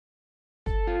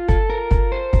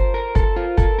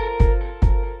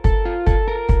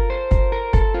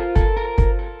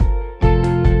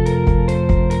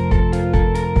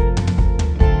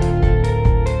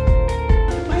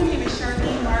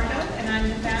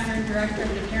founder and director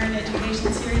of the Parent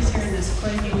Education Series here in the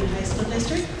Sequoia Union High School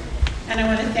District. And I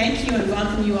want to thank you and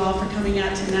welcome you all for coming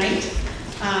out tonight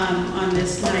on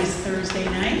this nice Thursday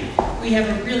night. We have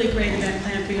a really great event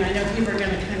planned for you. I know people are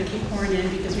going to kind of keep pouring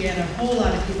in because we had a whole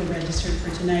lot of people registered for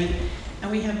tonight.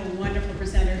 And we have a wonderful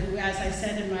presenter who, as I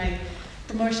said in my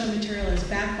promotional material, is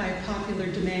backed by popular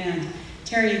demand.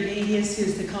 Terry Ignatius,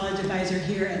 who's the college advisor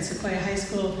here at Sequoia High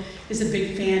School, is a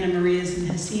big fan of Maria's and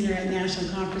has seen her at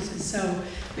national conferences. So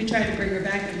we try to bring her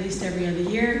back at least every other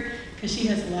year because she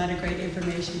has a lot of great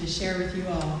information to share with you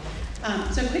all.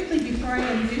 So quickly, before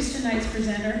I introduce tonight's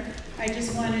presenter, I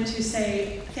just wanted to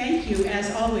say thank you,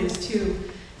 as always, to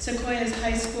Sequoia's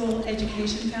High School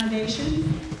Education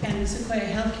Foundation and the Sequoia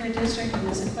Healthcare District and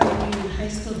the Sequoia Union High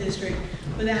School District,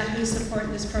 without whose support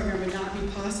this program would not be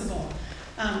possible.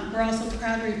 We're also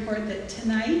proud to report that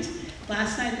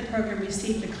last night, the program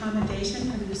received a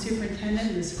commendation from the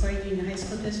superintendent in the Sequoia Union High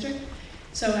School District.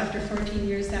 So after 14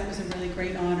 years, that was a really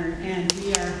great honor, and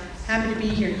we are happy to be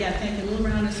here. Yeah, thank you. A little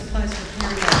round of applause for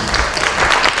Parent.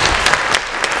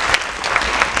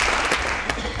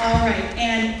 All right,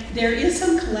 and there is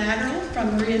some collateral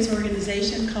from Maria's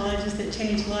organization, Colleges That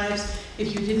Change Lives.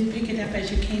 If you didn't pick it up as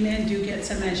you came in, do get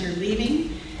some as you're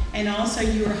leaving. And also,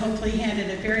 you were hopefully handed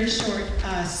a very short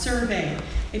survey.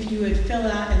 If you would fill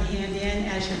out and hand in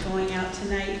as you're going out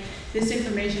tonight. This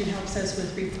information helps us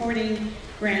with reporting,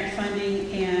 grant funding,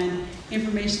 and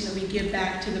information that we give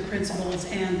back to the principals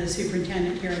and the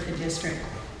superintendent here at the district.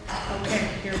 Okay,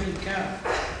 here we go.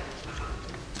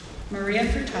 Maria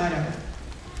Furtado.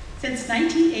 Since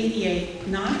 1988,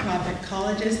 nonprofit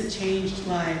Colleges That Changed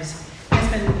Lives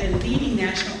has been a leading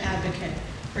national advocate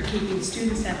for keeping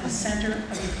students at the center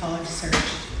of the college search.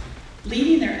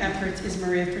 Leading their efforts is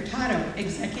Maria Furtado,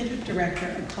 Executive Director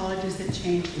of Colleges That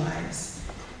Change Lives.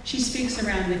 She speaks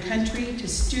around the country to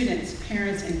students,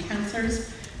 parents, and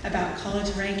counselors about college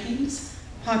rankings,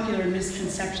 popular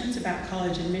misconceptions about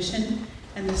college admission,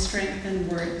 and the strength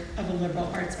and worth of a liberal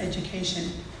arts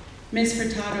education. Ms.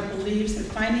 Furtado believes that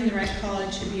finding the right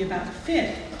college should be about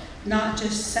fit, not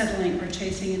just settling or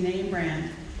chasing a name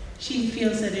brand. She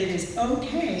feels that it is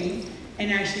okay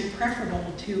and actually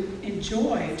preferable to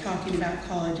enjoy talking about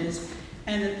colleges,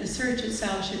 and that the search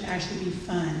itself should actually be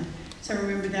fun. So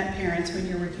remember that, parents, when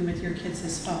you're working with your kids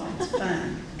this fall. It's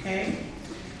fun, okay?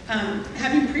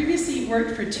 Having previously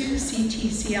worked for 2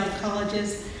 CTCL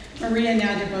colleges, Maria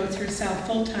now devotes herself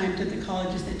full-time to the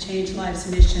Colleges That Change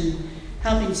Lives mission,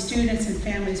 helping students and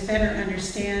families better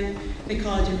understand the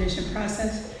college admission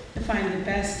process to find the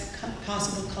best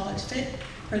possible college fit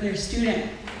for their student.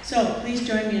 So please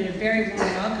join me in a very warm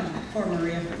welcome for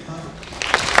Maria Furtado.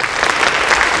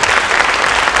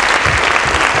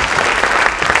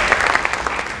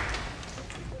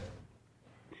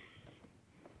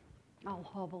 I'll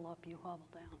hobble up, you hobble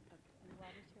down.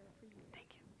 Thank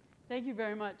you. Thank you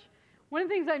very much. One of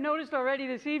the things I noticed already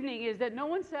this evening is that no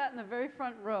one sat in the very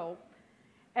front row.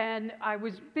 And I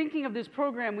was thinking of this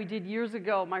program we did years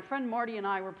ago. My friend Marty and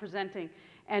I were presenting,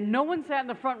 and no one sat in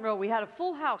the front row. We had a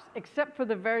full house except for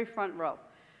the very front row.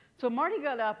 So Marty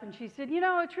got up and she said, you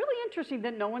know, it's really interesting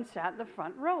that no one sat in the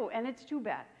front row, and it's too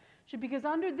bad. She said, because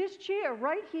under this chair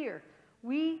right here,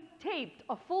 we taped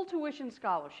a full tuition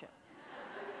scholarship.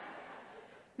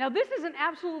 Now, this is an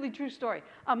absolutely true story.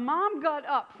 A mom got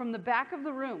up from the back of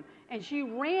the room, and she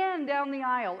ran down the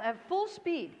aisle at full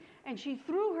speed, and she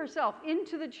threw herself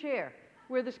into the chair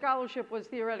where the scholarship was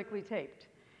theoretically taped.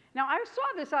 Now, I saw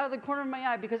this out of the corner of my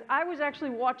eye because I was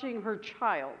actually watching her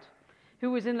child,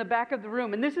 who was in the back of the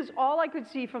room, and this is all I could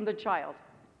see from the child.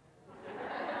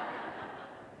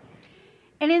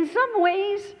 And in some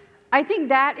ways, I think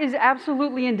that is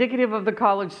absolutely indicative of the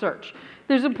college search.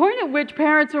 There's a point at which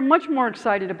parents are much more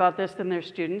excited about this than their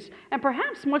students, and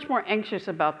perhaps much more anxious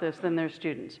about this than their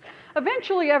students.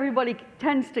 Eventually, everybody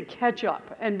tends to catch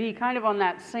up and be kind of on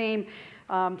that same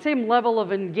level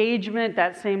of engagement,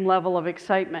 that same level of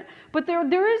excitement. But there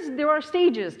are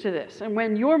stages to this, and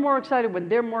when you're more excited, when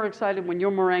they're more excited, when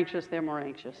you're more anxious, they're more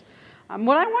anxious.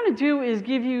 What I want to do is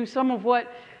give you some of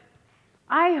what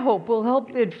I hope will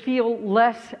help it feel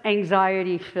less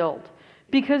anxiety-filled,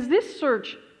 because this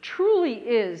search truly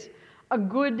is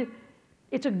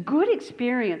it's a good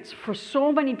experience for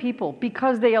so many people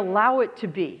because they allow it to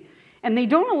be. And they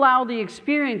don't allow the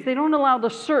experience, they don't allow the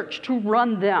search to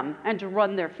run them and to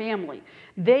run their family.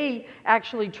 They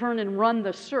actually turn and run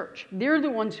the search. They're the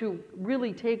ones who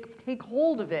really take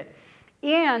hold of it,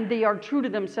 and they are true to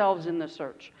themselves in the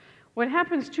search. What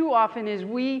happens too often is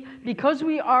because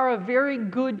we are a very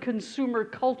good consumer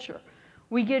culture,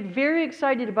 we get very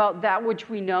excited about that which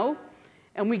we know,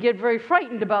 and we get very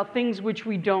frightened about things which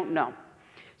we don't know.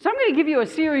 So I'm going to give you a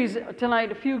series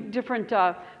tonight, a few different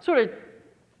sort of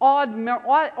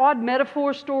odd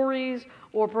metaphor stories,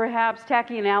 or perhaps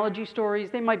tacky analogy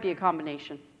stories. They might be a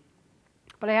combination.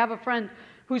 But I have a friend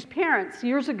whose parents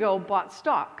years ago bought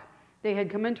stock. They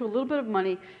had come into a little bit of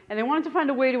money, and they wanted to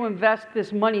find a way to invest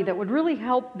this money that would really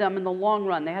help them in the long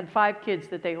run. They had 5 kids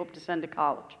that they hoped to send to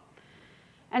college.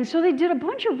 And so they did a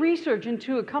bunch of research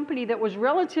into a company that was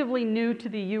relatively new to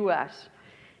the US.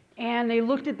 And they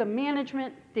looked at the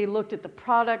management, they looked at the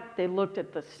product, they looked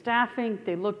at the staffing,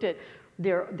 they looked at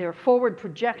their forward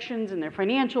projections and their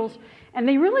financials, and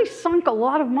they really sunk a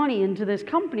lot of money into this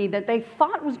company that they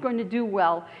thought was going to do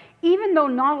well, even though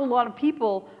not a lot of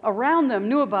people around them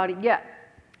knew about it yet.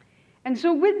 And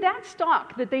so with that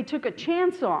stock that they took a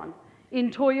chance on in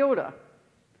Toyota,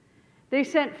 they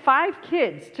sent 5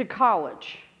 kids to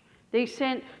college. They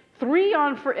sent 3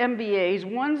 on for MBAs.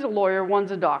 One's a lawyer,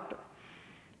 one's a doctor.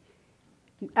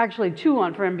 Actually, 2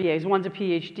 on for MBAs. One's a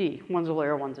PhD. One's a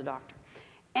lawyer, one's a doctor.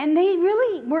 And they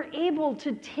really were able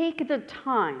to take the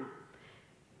time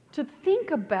to think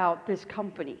about this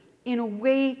company in a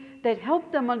way that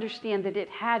helped them understand that it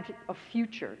had a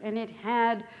future and it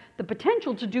had the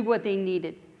potential to do what they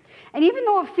needed. And even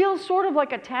though it feels sort of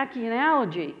like a tacky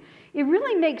analogy, it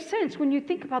really makes sense when you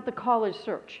think about the college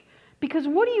search. Because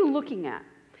what are you looking at?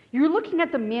 You're looking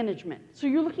at the management. So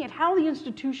you're looking at how the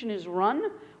institution is run.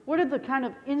 What are the kind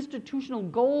of institutional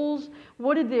goals?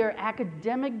 What are their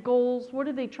academic goals? What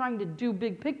are they trying to do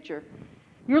big picture?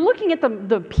 You're looking at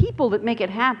the people that make it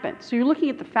happen. So you're looking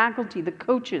at the faculty, the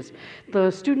coaches, the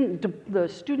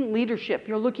student leadership.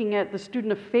 You're looking at the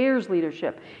student affairs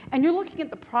leadership. And you're looking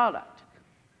at the product,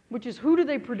 which is who do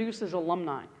they produce as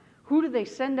alumni? Who do they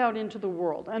send out into the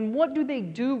world? And what do they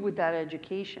do with that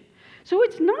education? So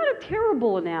it's not a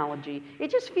terrible analogy.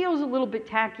 It just feels a little bit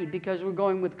tacky because we're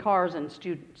going with cars and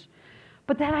students.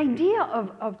 But that idea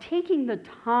of taking the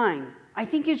time, I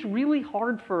think, is really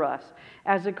hard for us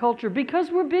as a culture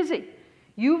because we're busy.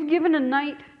 You've given a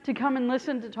night to come and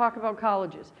listen to talk about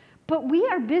colleges, but we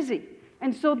are busy.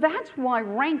 And so that's why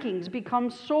rankings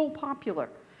become so popular,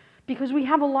 because we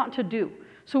have a lot to do.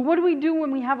 So what do we do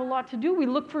when we have a lot to do? We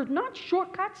look for not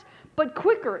shortcuts, but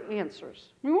quicker answers.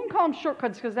 We won't call them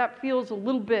shortcuts because that feels a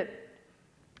little bit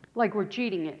like we're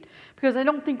cheating it, because I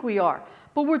don't think we are.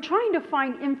 But we're trying to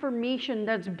find information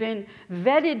that's been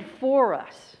vetted for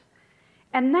us.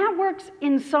 And that works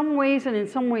in some ways, and in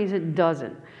some ways it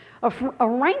doesn't. A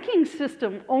ranking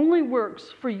system only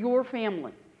works for your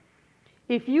family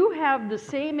if you have the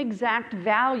same exact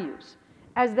values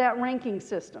as that ranking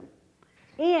system,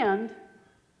 and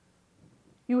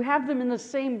you have them in the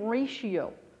same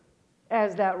ratio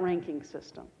as that ranking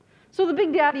system. So the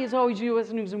big daddy is always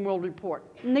U.S. News and World Report,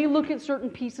 and they look at certain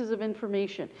pieces of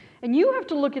information. And you have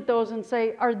to look at those and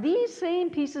say, are these same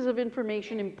pieces of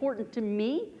information important to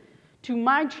me, to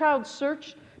my child's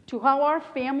search, to how our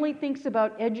family thinks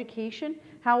about education,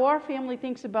 how our family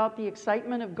thinks about the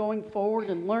excitement of going forward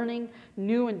and learning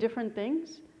new and different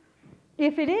things?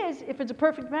 If it is, if it's a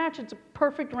perfect match, it's a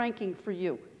perfect ranking for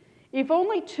you. If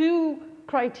only 2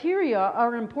 criteria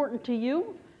are important to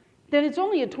you, then it's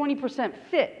only a 20%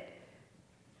 fit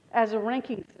as a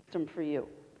ranking system for you.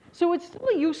 So it's still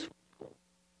a useful tool.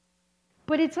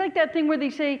 But it's like that thing where they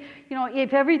say, you know,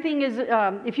 if everything is,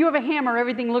 if you have a hammer,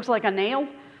 everything looks like a nail.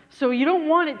 So you don't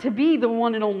want it to be the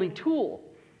one and only tool.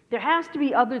 There has to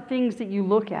be other things that you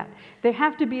look at. They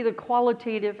have to be the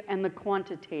qualitative and the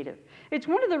quantitative. It's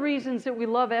one of the reasons that we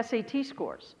love SAT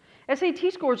scores.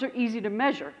 SAT scores are easy to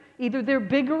measure. Either they're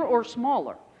bigger or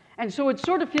smaller. And so it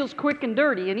sort of feels quick and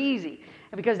dirty and easy.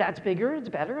 And because that's bigger, it's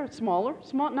better, it's smaller,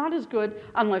 not as good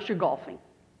unless you're golfing.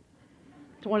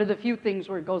 It's one of the few things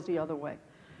where it goes the other way.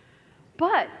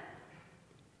 But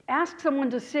ask someone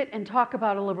to sit and talk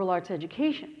about a liberal arts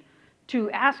education,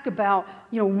 to ask about,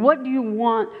 you know, what do you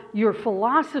want your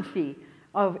philosophy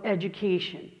of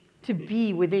education to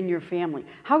be within your family?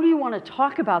 How do you want to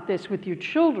talk about this with your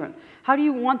children? How do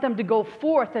you want them to go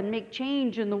forth and make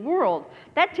change in the world?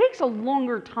 That takes a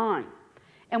longer time,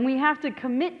 and we have to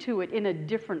commit to it in a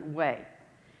different way.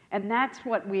 And that's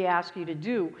what we ask you to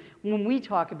do when we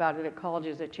talk about it at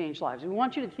Colleges That Change Lives. We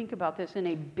want you to think about this in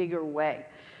a bigger way.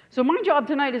 So my job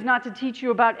tonight is not to teach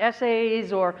you about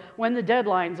essays or when the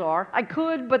deadlines are. I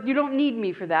could, but you don't need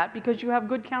me for that because you have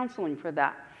good counseling for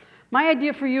that. My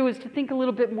idea for you is to think a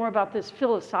little bit more about this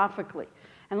philosophically.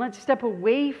 And let's step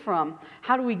away from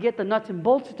how do we get the nuts and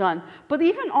bolts done, but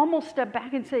even almost step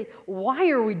back and say, why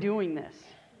are we doing this?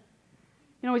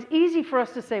 You know, it's easy for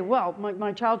us to say, well,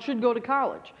 my child should go to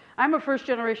college. I'm a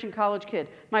first-generation college kid.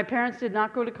 My parents did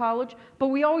not go to college, but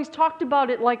we always talked about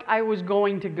it like I was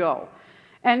going to go.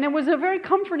 And it was a very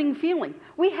comforting feeling.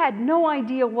 We had no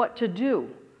idea what to do.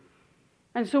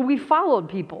 And so we followed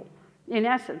people, in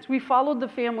essence. We followed the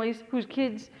families whose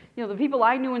kids, the people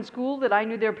I knew in school that I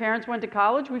knew their parents went to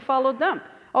college, we followed them.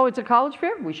 Oh, it's a college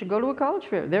fair? We should go to a college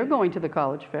fair. They're going to the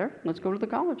college fair. Let's go to the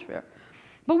college fair.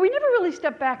 But we never really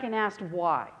stepped back and asked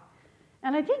why.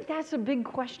 And I think that's a big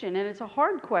question, and it's a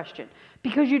hard question,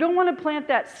 because you don't want to plant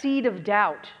that seed of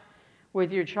doubt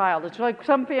with your child. It's like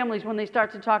some families, when they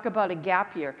start to talk about a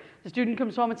gap year, the student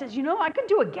comes home and says, I could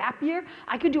do a gap year.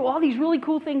 I could do all these really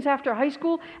cool things after high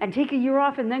school and take a year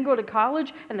off and then go to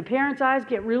college, and the parents' eyes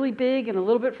get really big and a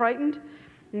little bit frightened.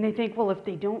 And they think, well, if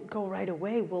they don't go right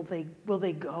away, will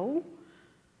they go?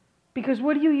 Because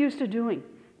what are you used to doing?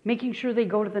 Making sure they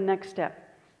go to the next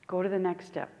step, go to the next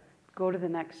step, go to the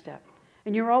next step.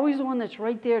 And you're always the one that's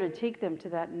right there to take them to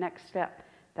that next step,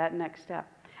 that next step.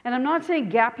 And I'm not saying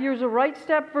gap year is a right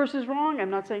step versus wrong.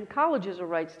 I'm not saying college is a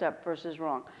right step versus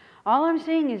wrong. All I'm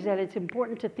saying is that it's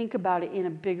important to think about it in a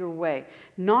bigger way,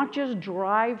 not just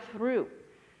drive through.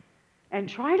 And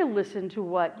try to listen to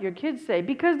what your kids say,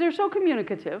 because they're so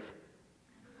communicative.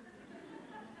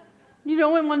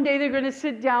 And one day they're going to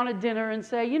sit down at dinner and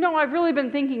say, I've really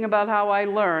been thinking about how I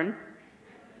learn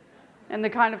and the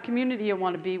kind of community I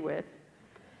want to be with.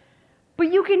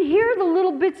 But you can hear the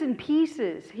little bits and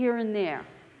pieces here and there.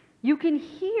 You can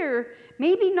hear,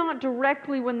 maybe not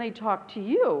directly when they talk to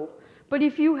you, but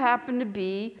if you happen to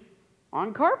be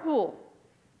on carpool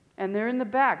and they're in the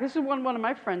back. This is what one of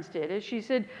my friends did. Is she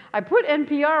said, I put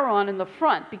NPR on in the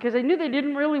front because I knew they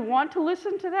didn't really want to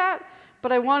listen to that,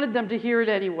 but I wanted them to hear it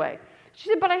anyway. She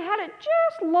said, but I had it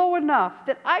just low enough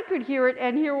that I could hear it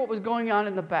and hear what was going on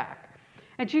in the back.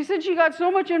 And she said she got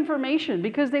so much information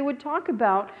because they would talk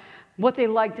about what they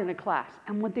liked in a class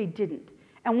and what they didn't.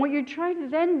 And what you're trying to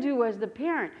then do as the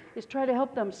parent is try to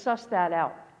help them suss that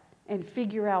out and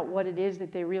figure out what it is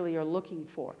that they really are looking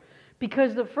for.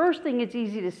 Because the first thing it's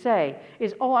easy to say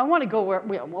is, oh, I want to go where,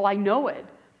 well, I know it.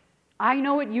 I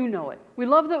know it, you know it. We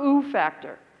love the ooh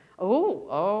factor.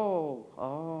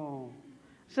 Oh.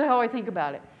 So how I think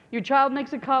about it. Your child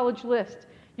makes a college list.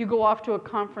 You go off to a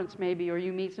conference maybe, or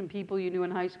you meet some people you knew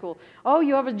in high school. Oh,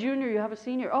 you have a junior, you have a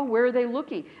senior. Oh, where are they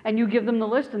looking? And you give them the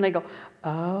list and they go,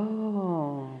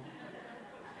 oh.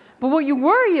 But what you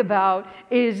worry about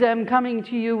is them coming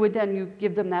to you with, then you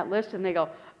give them that list and they go,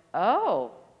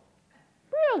 oh,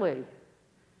 really?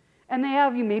 And they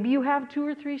have you, maybe you have 2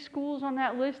 or 3 schools on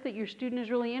that list that your student is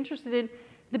really interested in.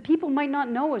 The people might not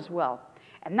know as well.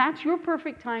 And that's your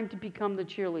perfect time to become the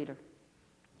cheerleader.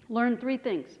 Learn 3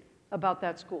 things about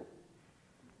that school.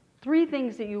 3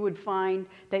 things that you would find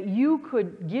that you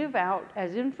could give out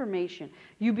as information.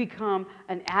 You become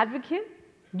an advocate.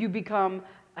 You become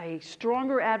a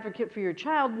stronger advocate for your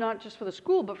child, not just for the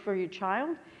school, but for your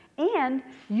child. And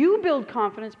you build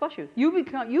confidence, bless you.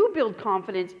 You build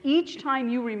confidence each time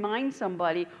you remind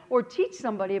somebody or teach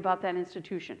somebody about that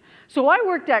institution. So I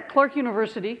worked at Clark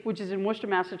University, which is in Worcester,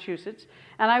 Massachusetts,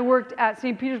 and I worked at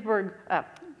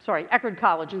Eckerd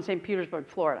College in St. Petersburg,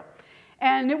 Florida.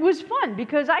 And it was fun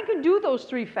because I could do those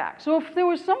 3 facts. So if there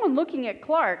was someone looking at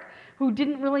Clark who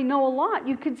didn't really know a lot,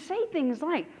 you could say things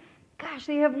like, gosh,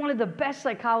 they have one of the best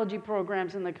psychology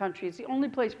programs in the country. It's the only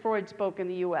place Freud spoke in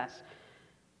the US.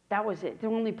 That was it, the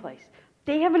only place.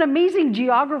 They have an amazing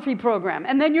geography program.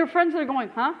 And then your friends that are going,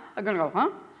 huh? Are going to go, huh?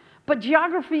 But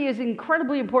geography is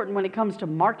incredibly important when it comes to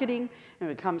marketing, and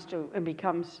it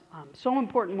becomes so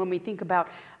important when we think about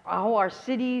how our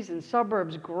cities and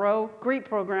suburbs grow. Great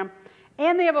program.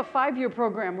 And they have a 5-year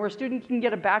program where a student can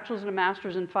get a bachelor's and a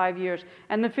master's in 5 years,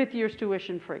 and the 5th year is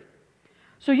tuition free.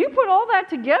 So you put all that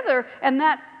together, and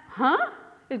that, huh,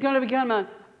 is going to become a,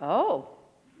 oh.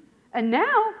 And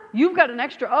now you've got an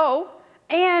extra O,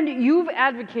 and you've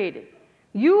advocated.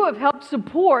 You have helped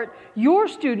support your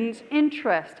students'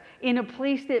 interest in a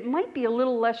place that might be a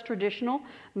little less traditional,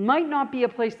 might not be a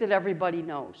place that everybody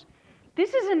knows.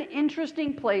 This is an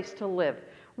interesting place to live.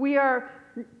 We are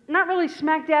not really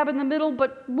smack dab in the middle,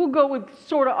 but we'll go with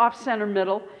sort of off-center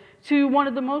middle, to one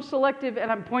of the most selective,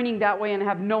 and I'm pointing that way and I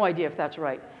have no idea if that's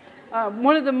right,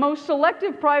 one of the most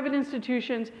selective private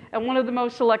institutions and one of the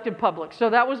most selective public. So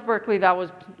that was Berkeley, that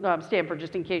was Stanford,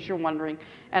 just in case you're wondering.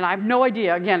 And I have no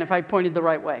idea, again, if I pointed the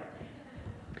right way.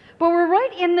 But we're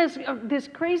right in this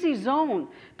crazy zone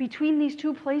between these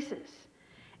 2 places.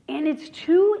 And it's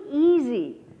too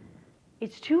easy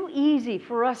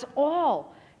for us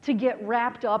all to get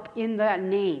wrapped up in that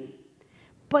name.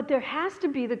 But there has to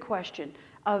be the question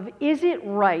of, is it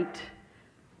right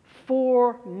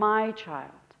for my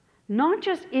child? Not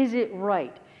just is it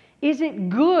right. Is it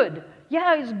good?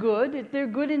 Yeah, it's good. They're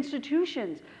good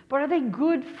institutions. But are they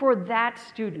good for that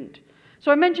student?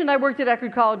 So I mentioned I worked at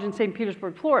Eckerd College in St.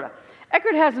 Petersburg, Florida.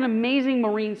 Eckerd has an amazing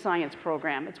marine science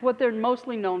program. It's what they're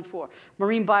mostly known for.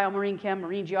 Marine bio, marine chem,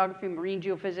 marine geography, marine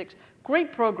geophysics,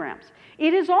 great programs.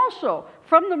 It is also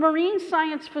from the marine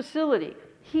science facility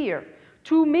here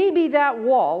to maybe that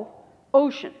wall,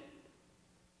 ocean,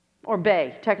 or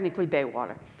bay, technically bay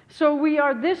water. So we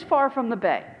are this far from the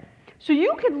bay. So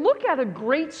you could look at a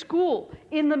great school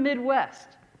in the Midwest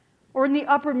or in the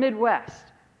upper Midwest,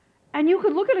 and you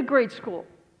could look at a great school.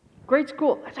 Great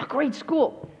school, that's a great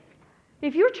school.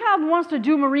 If your child wants to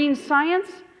do marine science,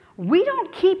 we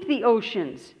don't keep the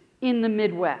oceans in the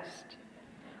Midwest.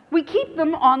 We keep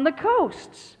them on the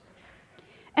coasts.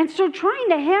 And so trying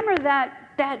to hammer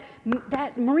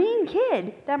that marine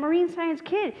kid, that marine science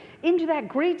kid, into that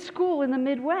great school in the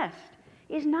Midwest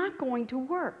is not going to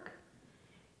work.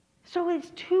 So it's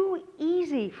too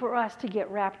easy for us to get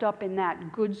wrapped up in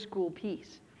that good school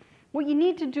piece. What you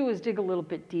need to do is dig a little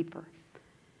bit deeper.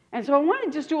 And so I want to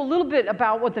just do a little bit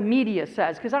about what the media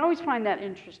says, because I always find that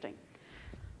interesting.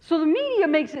 So the media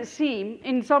makes it seem,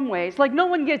 in some ways, like no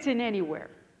one gets in anywhere.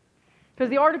 Because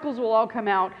the articles will all come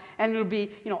out, and it'll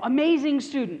be, amazing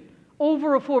student,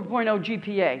 over a 4.0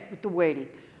 GPA with the weighting,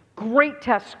 great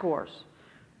test scores,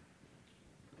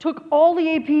 took all the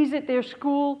APs at their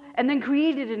school, and then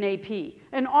created an AP,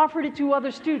 and offered it to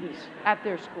other students at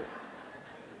their school.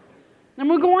 And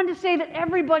we'll go on to say that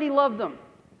everybody loved them.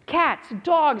 Cats,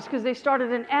 dogs, because they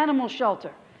started an animal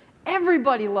shelter.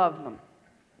 Everybody loved them.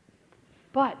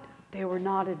 But they were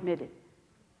not admitted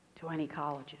to any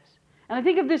colleges. And I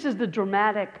think of this as the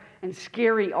dramatic and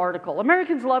scary article.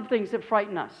 Americans love things that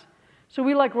frighten us. So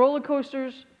we like roller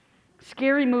coasters,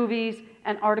 scary movies,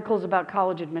 and articles about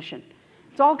college admission.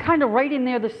 It's all kind of right in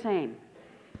there the same.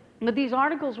 But these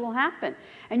articles will happen.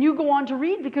 And you go on to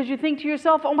read because you think to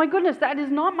yourself, oh my goodness, that is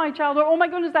not my child, or oh my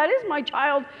goodness, that is my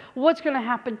child. What's going to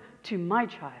happen to my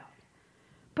child?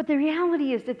 But the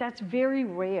reality is that that's very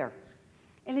rare.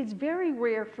 And it's very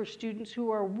rare for students who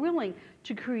are willing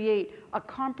to create a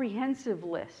comprehensive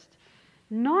list,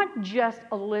 not just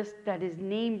a list that is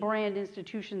name brand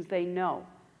institutions they know,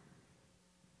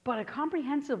 but a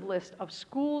comprehensive list of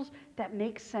schools that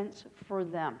make sense for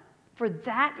them, for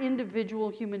that individual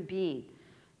human being.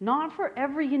 Not for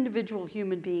every individual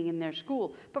human being in their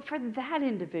school, but for that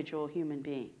individual human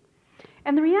being.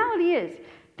 And the reality is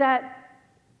that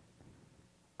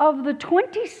of the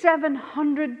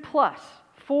 2,700 plus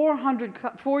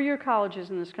four-year colleges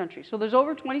in this country, so there's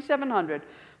over 2,700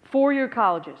 four-year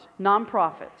colleges,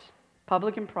 nonprofits,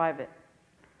 public and private,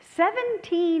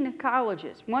 17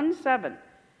 colleges, 17,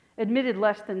 admitted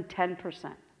less than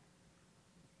 10%.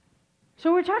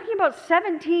 So we're talking about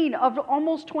 17 of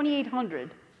almost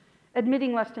 2,800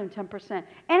 admitting less than 10%. And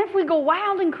if we go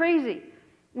wild and crazy,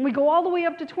 and we go all the way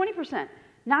up to 20%,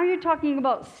 now you're talking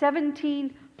about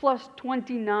 17 plus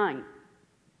 29.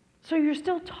 So you're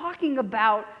still talking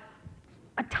about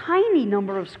a tiny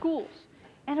number of schools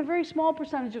and a very small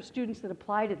percentage of students that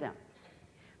apply to them.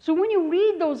 So when you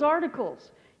read those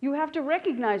articles, you have to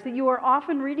recognize that you are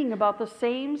often reading about the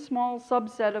same small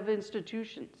subset of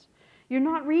institutions. You're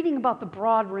not reading about the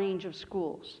broad range of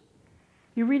schools.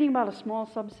 You're reading about a small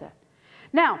subset.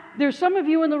 Now, there's some of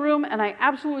you in the room, and I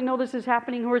absolutely know this is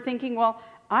happening, who are thinking, well,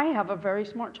 I have a very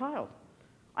smart child.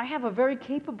 I have a very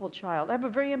capable child. I have a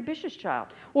very ambitious child.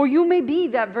 Or you may be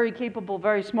that very capable,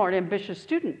 very smart, ambitious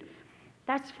student.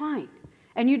 That's fine.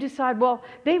 And you decide, well,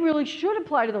 they really should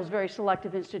apply to those very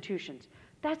selective institutions.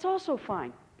 That's also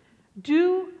fine.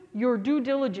 Do your due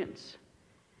diligence.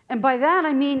 And by that,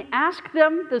 I mean ask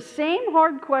them the same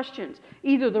hard questions.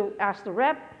 Either ask the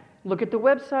rep, look at the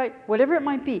website, whatever it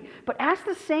might be. But ask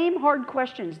the same hard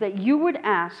questions that you would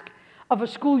ask of a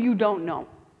school you don't know.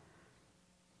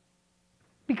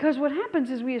 Because what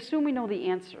happens is we assume we know the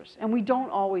answers, and we don't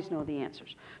always know the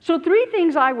answers. So 3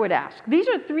 things I would ask. These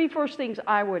are 3 first things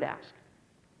I would ask.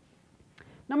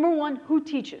 Number 1, who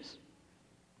teaches?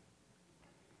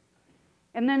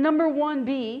 And then number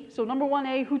 1B, so number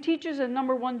 1A, who teaches, and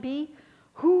number 1B,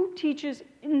 who teaches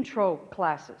intro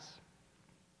classes?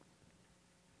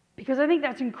 Because I think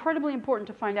that's incredibly important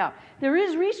to find out. There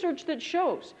is research that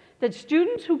shows that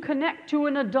students who connect to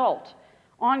an adult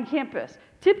on campus,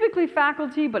 typically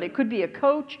faculty, but it could be a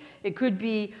coach, it could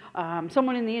be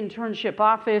someone in the internship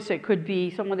office, it could be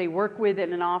someone they work with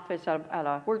in an office at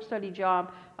a work-study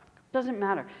job, doesn't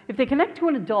matter. If they connect to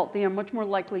an adult, they are much more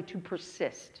likely to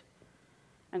persist.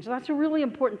 And so that's a really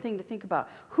important thing to think about.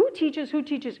 Who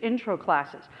teaches intro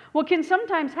classes? What can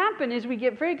sometimes happen is we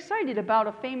get very excited about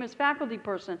a famous faculty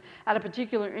person at a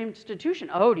particular institution.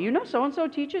 Oh, do you know so-and-so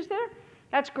teaches there?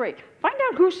 That's great. Find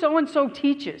out who so-and-so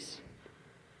teaches.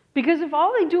 Because if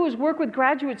all they do is work with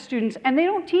graduate students and they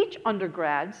don't teach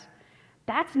undergrads,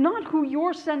 that's not who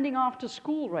you're sending off to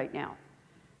school right now.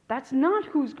 That's not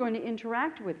who's going to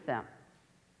interact with them.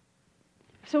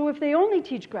 So if they only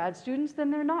teach grad students,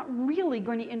 then they're not really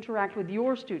going to interact with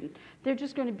your student. They're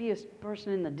just going to be a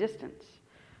person in the distance.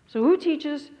 So who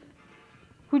teaches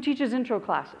intro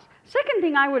classes? Second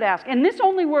thing I would ask, and this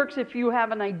only works if you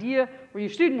have an idea, or your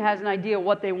student has an idea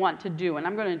what they want to do, and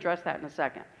I'm going to address that in a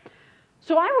second.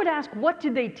 So I would ask, what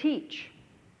did they teach?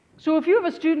 So if you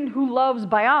have a student who loves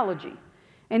biology,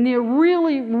 and they're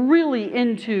really, really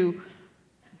into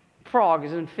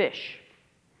frogs and fish,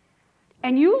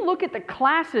 and you look at the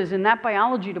classes in that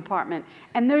biology department,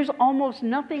 and there's almost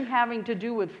nothing having to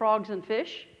do with frogs and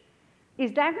fish,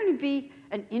 is that going to be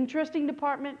an interesting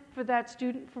department for that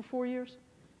student for 4 years?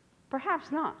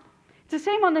 Perhaps not. It's the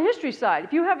same on the history side.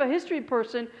 If you have a history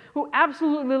person who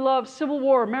absolutely loves Civil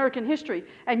War American history,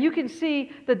 and you can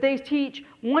see that they teach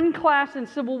one class in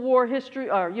Civil War history,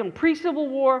 or pre-Civil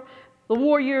War, the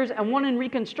war years, and one in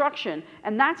Reconstruction,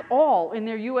 and that's all in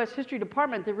their U.S. history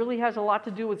department that really has a lot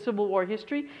to do with Civil War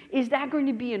history, is that going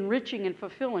to be enriching and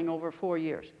fulfilling over 4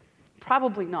 years?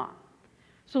 Probably not.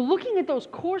 So looking at those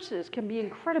courses can be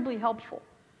incredibly helpful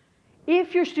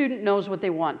if your student knows what they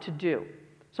want to do.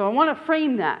 So I want to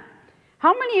frame that.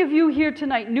 How many of you here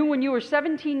tonight knew when you were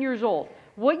 17 years old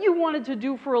what you wanted to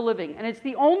do for a living, and it's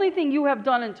the only thing you have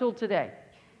done until today?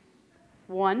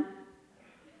 1,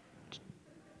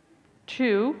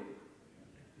 2,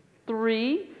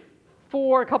 3,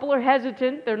 4. A couple are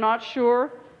hesitant. They're not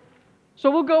sure.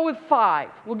 So we'll go with 5.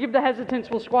 We'll give the hesitants,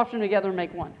 we'll squash them together and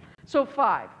make 1. So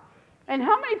 5. And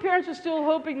how many parents are still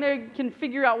hoping they can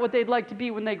figure out what they'd like to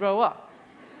be when they grow up?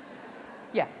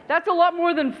 Yeah, that's a lot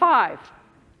more than 5.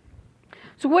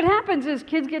 So what happens is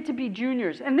kids get to be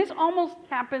juniors, and this almost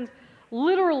happens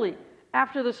literally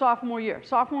after the sophomore year.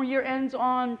 Sophomore year ends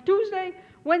on Tuesday.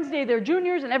 Wednesday, they're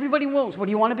juniors, and everybody knows, what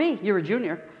do you want to be? You're a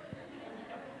junior.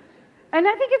 And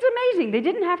I think it's amazing. They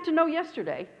didn't have to know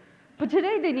yesterday, but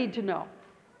today they need to know.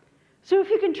 So if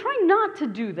you can try not to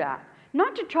do that,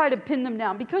 not to try to pin them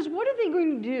down, because what are they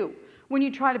going to do when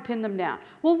you try to pin them down?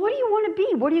 Well, what do you want to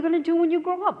be? What are you going to do when you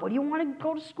grow up? What do you want to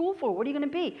go to school for? What are you going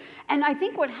to be? And I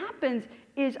think what happens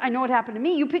is, I know what happened to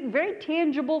me, you pick very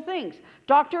tangible things.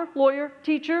 Doctor, lawyer,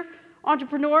 teacher,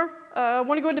 entrepreneur,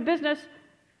 want to go into business,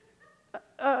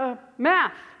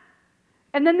 math.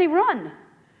 And then they run.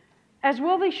 As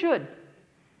well they should.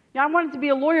 I wanted to be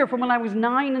a lawyer from when I was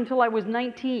 9 until I was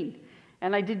 19.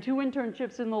 And I did 2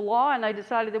 internships in the law, and I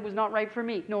decided it was not right for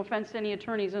me. No offense to any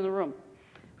attorneys in the room.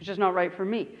 It was just not right for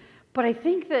me. But I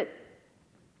think that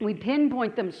we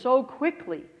pinpoint them so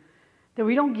quickly that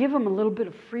we don't give them a little bit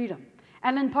of freedom.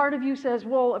 And then part of you says,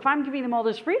 well, if I'm giving them all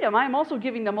this freedom, I'm also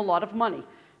giving them a lot of money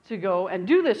to go and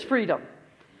do this freedom.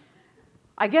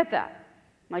 I get that.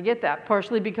 I get that,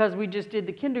 partially because we just did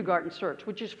the kindergarten search,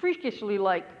 which is freakishly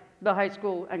like the high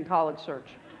school and college search.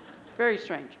 Very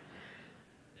strange.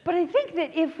 But I think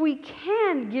that if we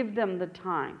can give them the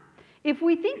time, if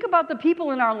we think about the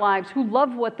people in our lives who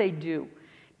love what they do,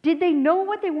 did they know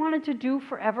what they wanted to do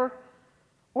forever?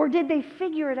 Or did they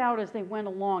figure it out as they went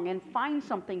along and find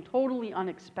something totally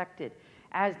unexpected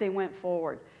as they went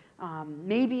forward?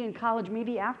 Maybe in college,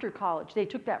 maybe after college, they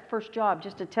took that first job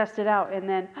just to test it out, and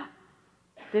then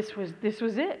this was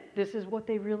it. This is what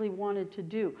they really wanted to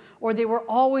do. Or they were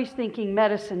always thinking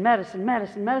medicine, medicine,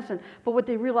 medicine, medicine, but what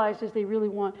they realized is they really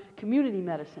want community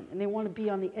medicine, and they want to be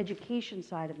on the education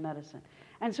side of medicine.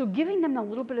 And so giving them a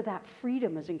little bit of that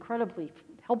freedom is incredibly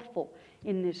helpful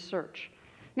in this search.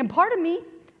 And part of me,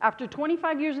 after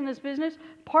 25 years in this business,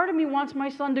 part of me wants my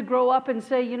son to grow up and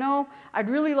say, you know, I'd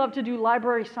really love to do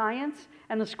library science,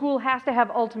 and the school has to have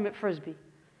ultimate Frisbee.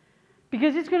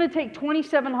 Because it's going to take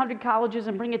 2,700 colleges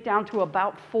and bring it down to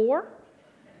about 4,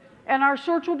 and our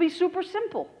search will be super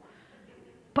simple.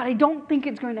 But I don't think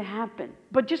it's going to happen.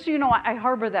 But just so you know, I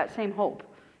harbor that same hope.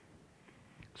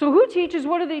 So who teaches?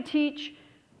 What do they teach?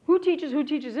 Who teaches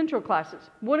intro classes?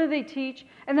 What do they teach?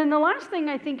 And then the last thing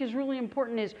I think is really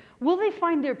important is, will they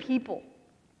find their people?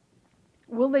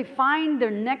 Will they find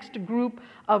their next group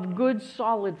of good,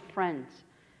 solid friends?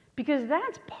 Because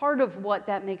that's part of what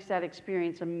that makes that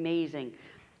experience amazing.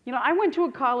 You know, I went to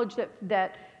a college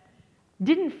that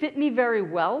didn't fit me very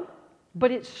well,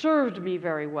 but it served me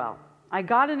very well. I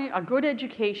got a good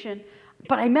education,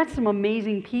 but I met some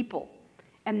amazing people.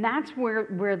 And that's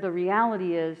where the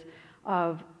reality is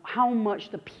of how much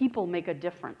the people make a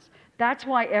difference. That's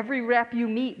why every rep you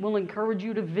meet will encourage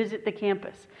you to visit the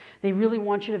campus. They really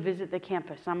want you to visit the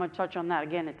campus. I'm going to touch on that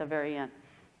again at the very end.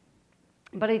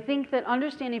 But I think that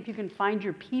understanding if you can find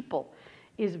your people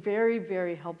is very,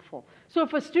 very helpful. So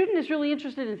if a student is really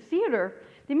interested in theater,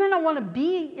 they may not want to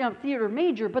be a theater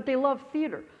major, but they love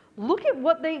theater. Look at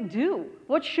what they do.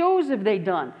 What shows have they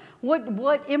done? What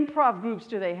improv groups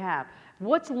do they have?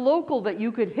 What's local that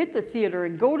you could hit the theater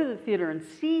and go to the theater and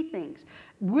see things?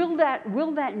 Will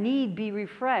that need be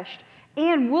refreshed?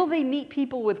 And will they meet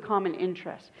people with common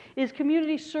interests? Is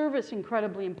community service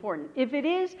incredibly important? If it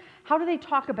is, how do they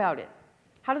talk about it?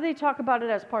 How do they talk about it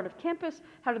as part of campus?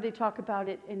 How do they talk about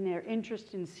it in their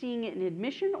interest in seeing it in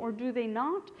admission, or do they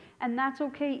not? And that's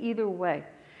okay either way.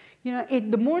 You know,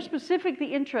 the more specific the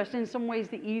interest, in some ways,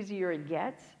 the easier it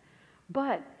gets.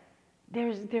 But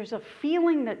there's a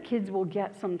feeling that kids will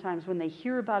get sometimes when they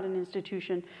hear about an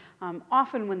institution,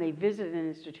 often when they visit an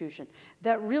institution,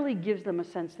 that really gives them a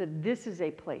sense that this is a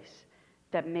place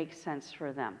that makes sense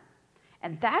for them.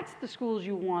 And that's the schools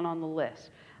you want on the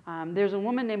list. There's a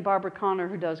woman named Barbara Connor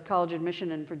who does college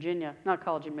admission in Virginia, not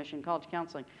college admission, college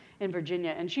counseling in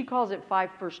Virginia, and she calls it 5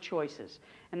 first choices.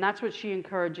 And that's what she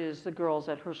encourages the girls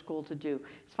at her school to do,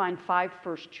 is find 5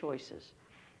 first choices.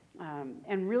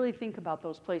 And really think about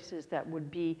those places that would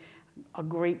be a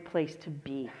great place to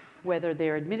be. Whether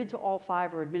they're admitted to all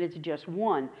 5 or admitted to just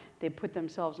 1, they put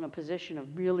themselves in a position of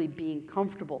really being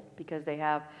comfortable because they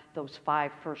have those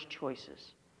 5 first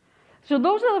choices. So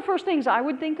those are the first things I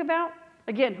would think about.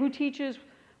 Again, who teaches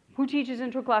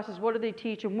intro classes, what do they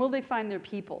teach, and will they find their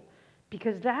people?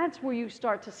 Because that's where you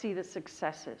start to see the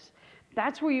successes.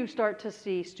 That's where you start to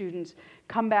see students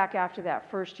come back after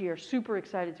that first year, super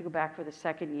excited to go back for the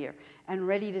second year, and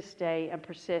ready to stay and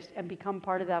persist and become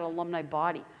part of that alumni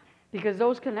body. Because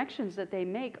those connections that they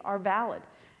make are valid.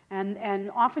 And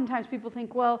oftentimes people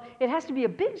think, well, it has to be a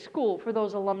big school for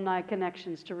those alumni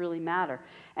connections to really matter.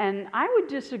 And I would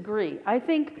disagree. I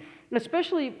think,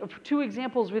 especially 2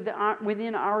 examples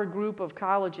within our group of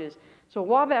colleges. So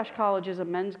Wabash College is a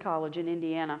men's college in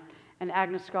Indiana, and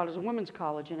Agnes Scott is a women's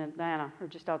college in Atlanta, or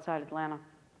just outside Atlanta.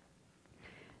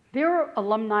 Their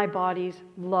alumni bodies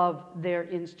love their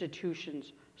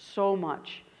institutions so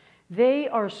much. They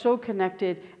are so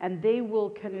connected, and they will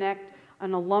connect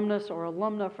an alumnus or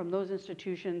alumna from those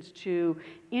institutions to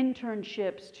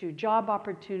internships, to job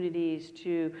opportunities,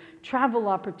 to travel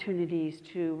opportunities,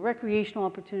 to recreational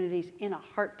opportunities in a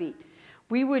heartbeat.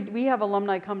 We have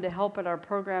alumni come to help at our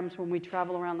programs when we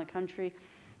travel around the country.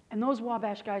 And those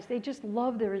Wabash guys, they just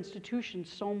love their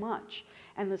institutions so much.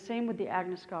 And the same with the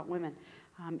Agnes Scott women.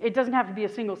 It doesn't have to be a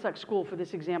single-sex school for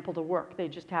this example to work. They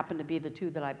just happen to be the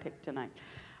 2 that I picked tonight.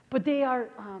 But they are,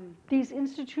 these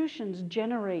institutions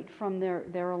generate from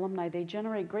their alumni, they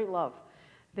generate great love.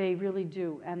 They really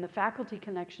do. And the faculty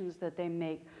connections that they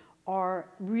make are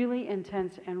really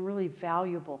intense and really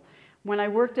valuable. When I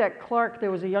worked at Clark,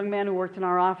 there was a young man who worked in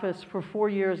our office for 4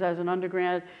 years as an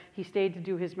undergrad. He stayed to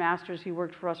do his master's. He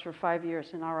worked for us for 5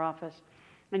 years in our office.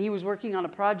 And he was working on a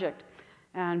project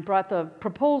and brought the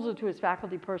proposal to his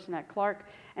faculty person at Clark.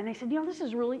 And they said, you know, this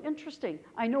is really interesting.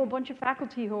 I know a bunch of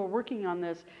faculty who are working on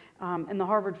this in the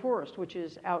Harvard Forest, which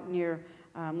is out near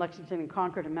Lexington and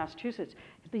Concord in Massachusetts.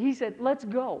 He said, let's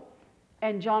go.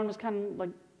 And John was kind of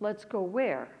like, let's go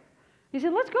where? He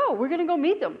said, let's go. We're going to go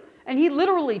meet them. And he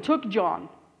literally took John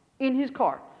in his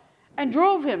car and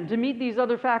drove him to meet these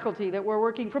other faculty that were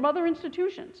working from other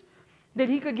institutions that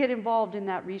he could get involved in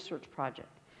that research project.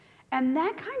 And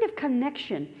that kind of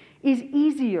connection is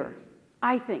easier,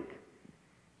 I think,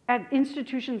 at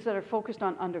institutions that are focused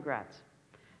on undergrads.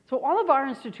 So all of our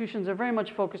institutions are very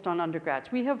much focused on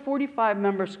undergrads. We have 45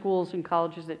 member schools and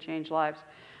colleges that change lives.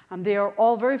 They are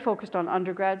all very focused on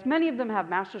undergrads. Many of them have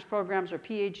master's programs or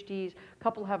PhDs. A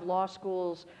couple have law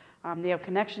schools. They have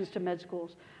connections to med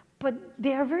schools. But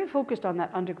they are very focused on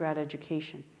that undergrad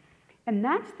education. And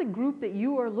that's the group that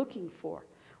you are looking for.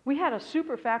 We had a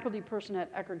super faculty person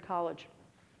at Eckerd College.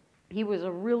 He was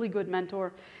a really good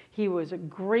mentor. He was a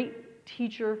great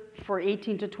teacher for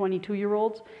 18 to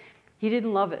 22-year-olds. He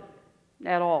didn't love it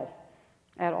at all,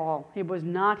 at all. It was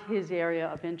not his area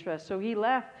of interest. So he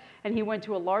left and he went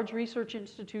to a large research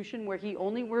institution where he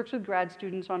only works with grad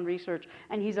students on research,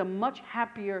 and he's a much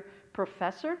happier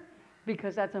professor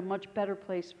because that's a much better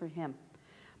place for him.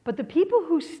 But the people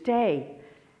who stay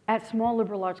at small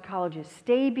liberal arts colleges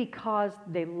stay because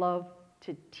they love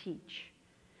to teach.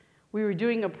 We were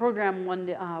doing a program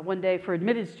one day for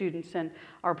admitted students, and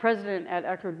our president at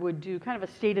Eckerd would do kind of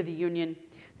a State of the Union,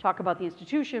 talk about the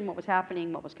institution, what was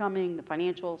happening, what was coming, the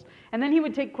financials, and then he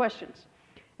would take questions.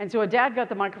 And so a dad got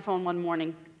the microphone one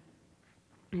morning,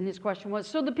 and his question was,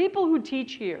 so the people who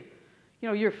teach here, you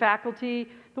know, your faculty,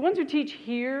 the ones who teach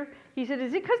here, he said,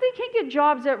 is it because they can't get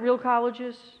jobs at real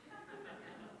colleges?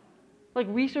 Like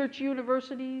research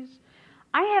universities?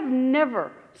 I have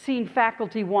never seen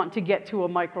faculty want to get to a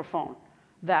microphone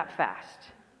that fast.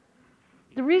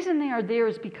 The reason they are there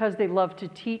is because they love to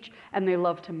teach and they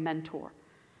love to mentor.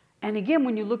 And again,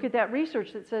 when you look at that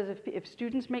research that says if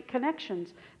students make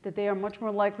connections, that they are much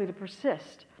more likely to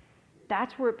persist,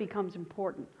 that's where it becomes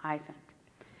important, I think.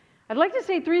 I'd like to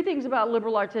say 3 things about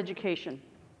liberal arts education.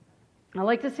 I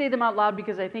like to say them out loud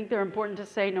because I think they're important to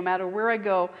say no matter where I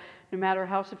go, no matter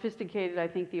how sophisticated I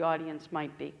think the audience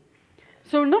might be.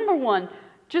 So number 1,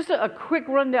 just a quick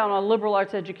rundown on liberal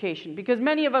arts education, because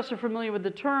many of us are familiar with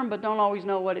the term but don't always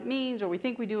know what it means, or we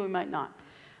think we do, we might not.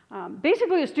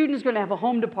 Basically, a student is going to have a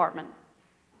home department,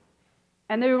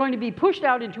 and they're going to be pushed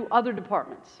out into other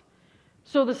departments.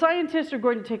 So the scientists are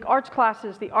going to take arts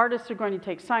classes, the artists are going to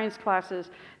take science classes,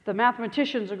 the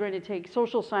mathematicians are going to take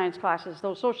social science classes,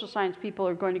 those social science people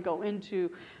are going to go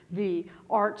into the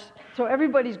arts. So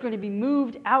everybody's going to be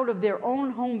moved out of their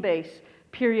own home base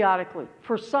periodically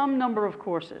for some number of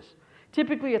courses.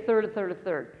 Typically a third, a third, a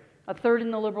third. A third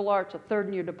in the liberal arts, a third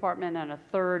in your department, and a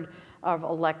third of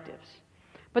electives.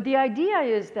 But the idea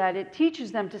is that it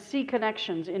teaches them to see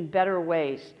connections in better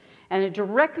ways, and it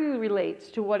directly relates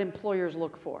to what employers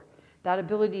look for, that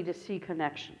ability to see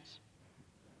connections.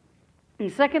 And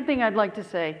the second thing I'd like to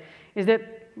say is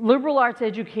that liberal arts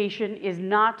education is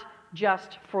not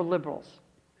just for liberals.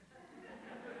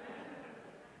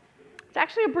 It's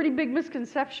actually a pretty big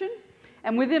misconception.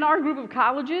 And within our group of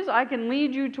colleges, I can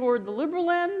lead you toward the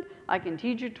liberal end, I can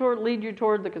lead you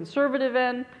toward the conservative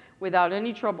end without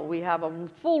any trouble. We have a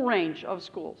full range of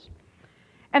schools.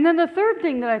 And then the third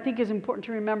thing that I think is important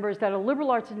to remember is that a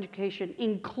liberal arts education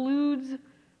includes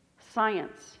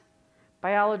science,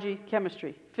 biology,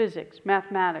 chemistry, physics,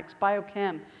 mathematics,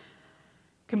 biochem,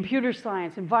 computer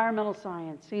science, environmental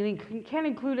science. It can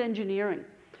include engineering.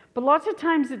 But lots of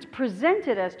times it's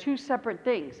presented as 2 separate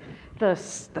things. The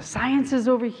sciences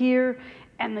over here,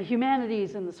 and the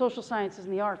humanities and the social sciences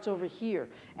and the arts over here.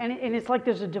 And it's like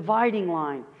there's a dividing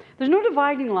line. There's no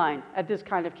dividing line at this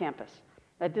kind of campus,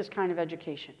 at this kind of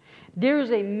education.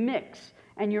 There's a mix,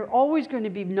 and you're always going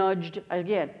to be nudged,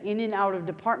 again, in and out of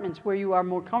departments where you are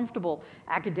more comfortable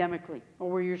academically, or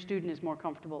where your student is more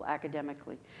comfortable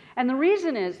academically. And the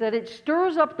reason is that it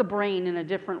stirs up the brain in a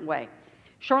different way.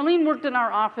 Charlene worked in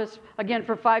our office, again,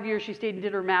 for 5 years. She stayed and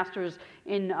did her master's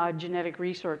in genetic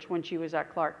research when she was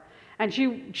at Clark. And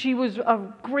she was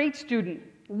a great student,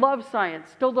 loved science,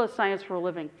 still does science for a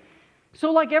living.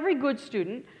 So like every good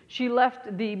student, she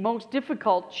left the most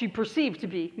difficult, she perceived to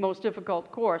be most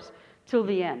difficult course till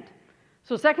the end.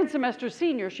 So second semester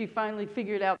senior, she finally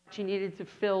figured out she needed to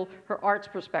fill her arts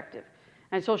perspective.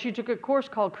 And so she took a course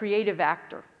called Creative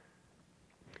Actor.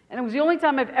 And it was the only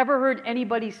time I've ever heard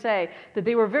anybody say that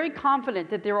they were very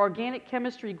confident that their organic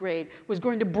chemistry grade was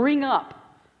going to bring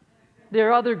up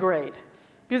their other grade.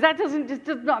 Because that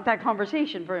does not that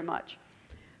conversation very much.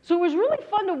 So it was really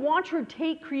fun to watch her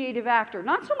take Creative Actor,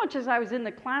 not so much as I was in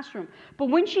the classroom, but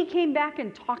when she came back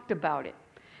and talked about it.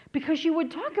 Because she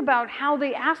would talk about how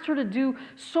they asked her to do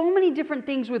so many different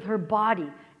things with her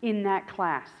body in that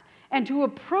class, and to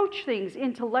approach things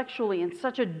intellectually in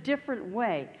such a different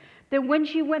way that when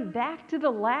she went back to the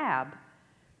lab,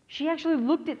 she actually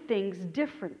looked at things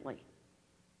differently,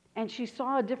 and she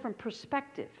saw a different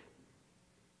perspective.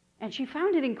 And she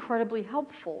found it incredibly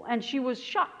helpful, and she was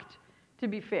shocked, to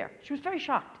be fair. She was very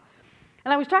shocked.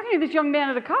 And I was talking to this young man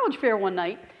at a college fair one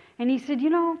night, and he said, you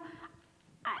know,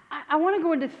 I want to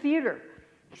go into theater.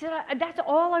 He said, that's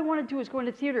all I want to do is go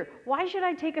into theater. Why should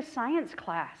I take a science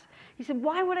class? He said,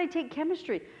 why would I take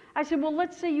chemistry? I said, well,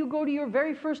 let's say you go to your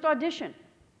very first audition.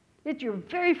 It's your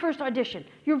very first audition.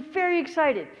 You're very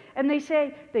excited. And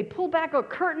they pull back a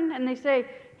curtain and they say,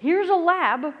 here's a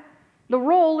lab. The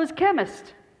role is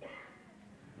chemist.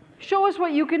 Show us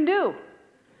what you can do.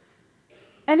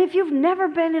 And if you've never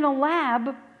been in a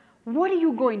lab, what are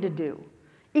you going to do?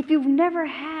 If you've never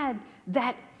had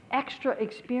that extra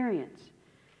experience.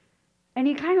 And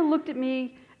he kind of looked at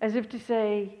me as if to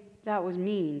say, that was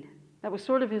mean. That was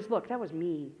sort of his look. That was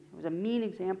mean. It was a mean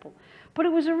example. But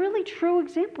it was a really true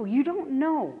example. You don't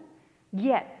know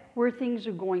yet where things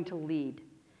are going to lead.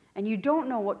 And you don't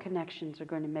know what connections are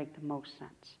going to make the most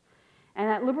sense. And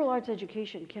that liberal arts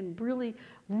education can really,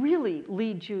 really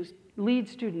lead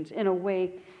students in a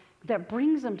way that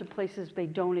brings them to places they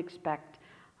don't expect,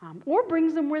 or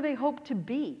brings them where they hope to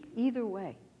be, either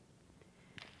way.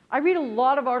 I read a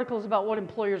lot of articles about what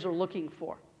employers are looking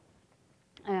for.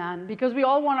 And because we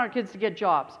all want our kids to get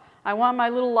jobs. I want my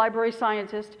little library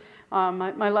scientist,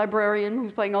 my librarian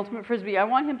who's playing Ultimate Frisbee, I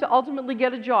want him to ultimately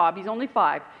get a job. He's only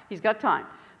 5. He's got time.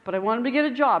 But I want him to get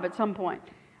a job at some point.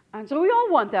 And so we all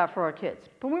want that for our kids,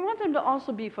 but we want them to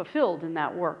also be fulfilled in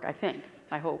that work, I think,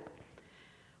 I hope.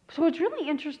 So it's really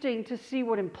interesting to see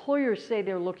what employers say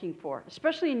they're looking for,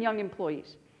 especially in young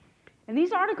employees. And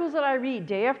these articles that I read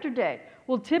day after day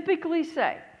will typically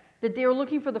say that they are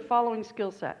looking for the following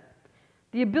skill set: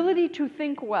 the ability to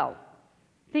think well,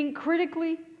 think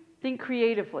critically, think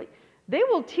creatively. They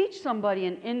will teach somebody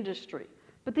an industry,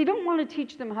 but they don't want to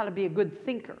teach them how to be a good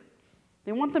thinker.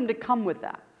 They want them to come with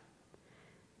that.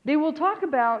 They will talk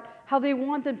about how they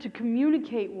want them to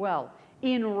communicate well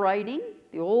in writing,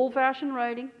 the old-fashioned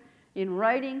writing,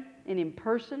 and in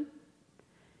person.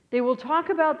 They will talk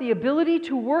about the ability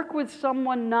to work with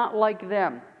someone not like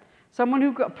them, someone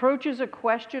who approaches a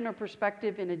question or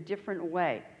perspective in a different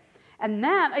way. And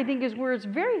that, I think, is where it's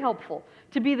very helpful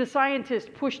to be the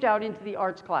scientist pushed out into the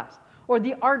arts class, or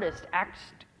the artist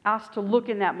asked to look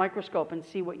in that microscope and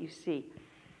see what you see.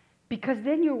 Because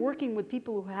then you're working with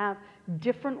people who have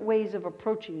different ways of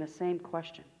approaching the same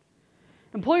question.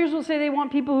 Employers will say they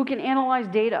want people who can analyze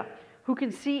data, who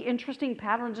can see interesting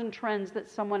patterns and trends that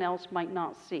someone else might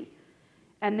not see.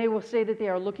 And they will say that they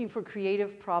are looking for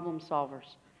creative problem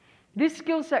solvers. This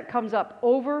skill set comes up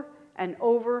over and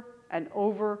over and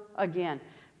over again.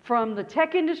 From the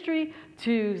tech industry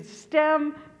to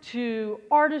STEM to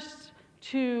artists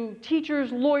to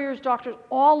teachers, lawyers, doctors,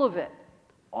 all of it,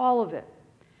 all of it.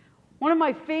 One of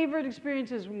my favorite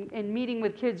experiences in meeting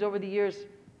with kids over the years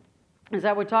is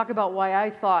I would talk about why I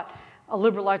thought a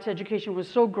liberal arts education was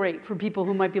so great for people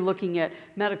who might be looking at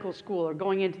medical school or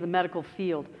going into the medical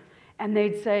field. And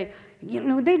they'd say, you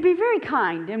know, they'd be very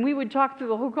kind, and we would talk through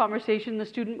the whole conversation. The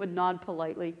student would nod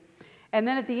politely. And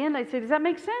then at the end, I'd say, does that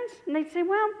make sense? And they'd say,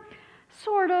 well,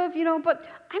 sort of, you know, but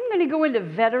I'm going to go into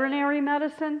veterinary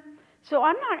medicine, so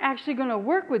I'm not actually going to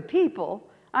work with people.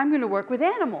 I'm going to work with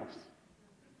animals.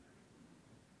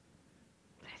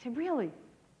 I said, really?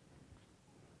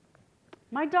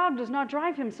 My dog does not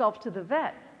drive himself to the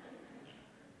vet.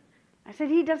 I said,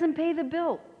 he doesn't pay the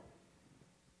bill.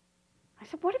 I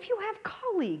said, what if you have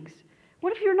colleagues?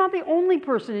 What if you're not the only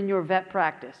person in your vet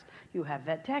practice? You have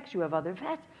vet techs, you have other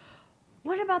vets.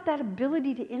 What about that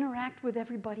ability to interact with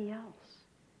everybody else?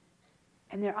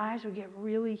 And their eyes would get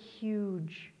really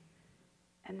huge.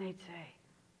 And they'd say,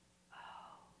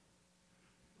 oh,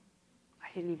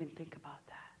 I didn't even think about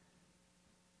that.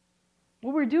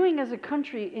 What we're doing as a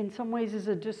country in some ways is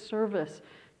a disservice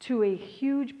to a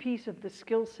huge piece of the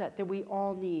skill set that we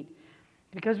all need,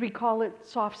 because we call it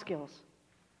soft skills.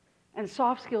 And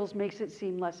soft skills makes it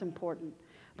seem less important.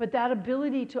 But that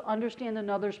ability to understand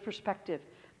another's perspective,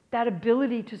 that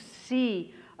ability to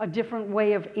see a different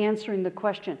way of answering the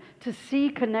question, to see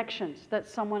connections that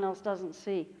someone else doesn't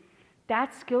see,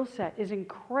 that skill set is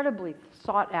incredibly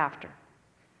sought after.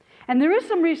 And there is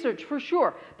some research, for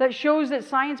sure, that shows that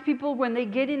science people, when they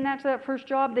get in that first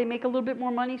job, they make a little bit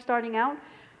more money starting out.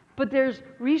 But there's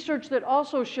research that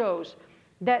also shows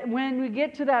that when we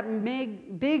get to that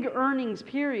big earnings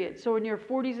period, so in your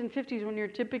 40s and 50s when you're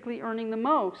typically earning the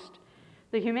most,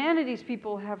 the humanities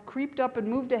people have creeped up and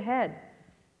moved ahead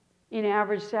in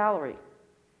average salary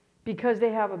because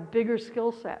they have a bigger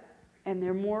skill set and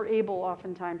they're more able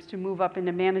oftentimes to move up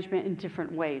into management in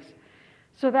different ways.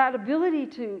 So that ability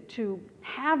to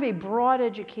have a broad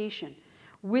education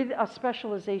with a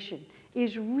specialization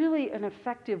is really an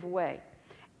effective way.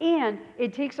 And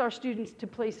it takes our students to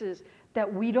places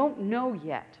that we don't know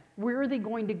yet. Where are they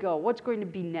going to go? What's going to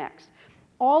be next?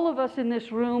 All of us in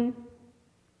this room,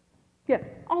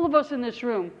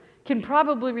 can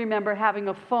probably remember having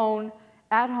a phone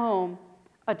at home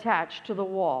attached to the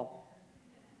wall,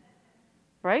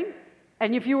 right?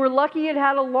 And if you were lucky, it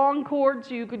had a long cord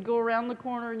so you could go around the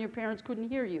corner and your parents couldn't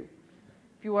hear you.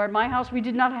 If you were at my house, we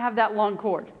did not have that long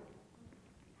cord.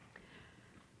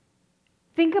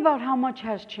 Think about how much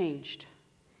has changed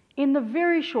in the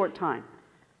very short time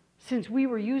since we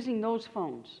were using those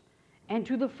phones and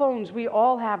to the phones we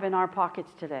all have in our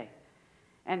pockets today,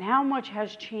 and how much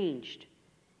has changed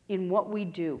in what we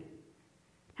do.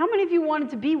 How many of you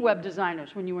wanted to be web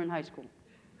designers when you were in high school?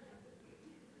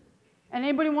 And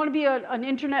anybody want to be an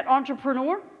internet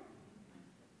entrepreneur?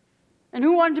 And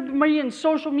who wanted to be in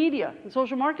social media and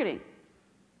social marketing?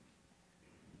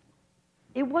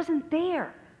 It wasn't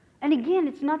there. And again,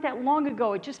 it's not that long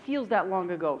ago. It just feels that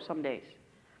long ago some days.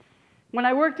 When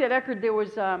I worked at Eckerd, there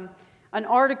was an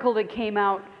article that came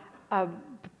out.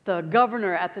 The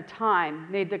governor at the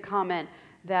time made the comment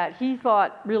that he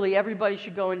thought really everybody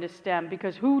should go into STEM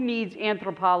because who needs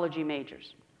anthropology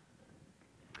majors?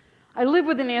 I live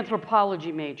with an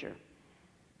anthropology major,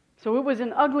 so it was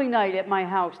an ugly night at my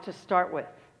house to start with.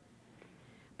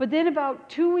 But then about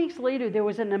 2 weeks later, there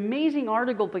was an amazing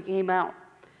article that came out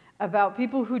about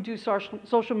people who do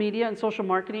social media and social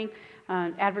marketing,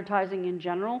 advertising in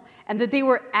general, and that they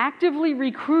were actively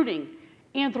recruiting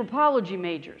anthropology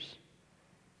majors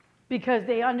because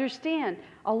they understand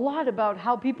a lot about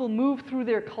how people move through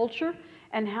their culture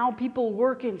and how people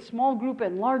work in small group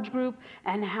and large group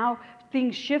and how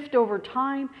things shift over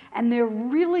time, and they're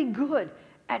really good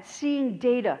at seeing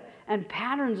data and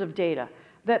patterns of data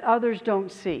that others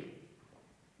don't see.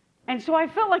 And so I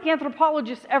felt like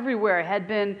anthropologists everywhere had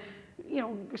been,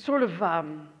 sort of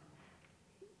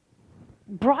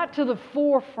brought to the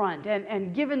forefront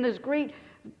and given this great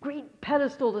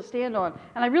pedestal to stand on.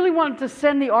 And I really wanted to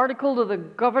send the article to the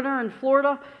governor in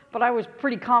Florida, but I was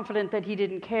pretty confident that he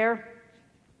didn't care.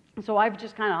 So I've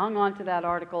just kind of hung on to that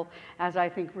article as I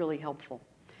think really helpful.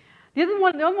 The other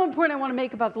one point I want to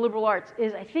make about the liberal arts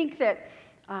is I think that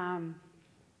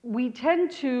we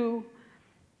tend to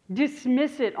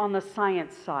dismiss it on the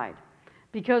science side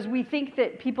because we think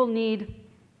that people need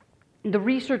the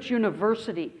research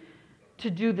university to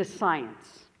do the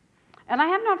science. And I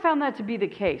have not found that to be the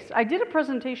case. I did a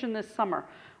presentation this summer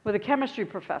with a chemistry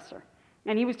professor,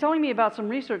 and he was telling me about some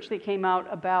research that came out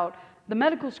about the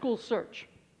medical school search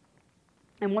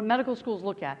and what medical schools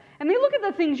look at. And they look at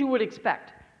the things you would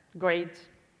expect: grades,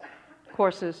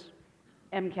 courses,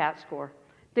 MCAT score.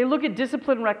 They look at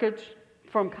discipline records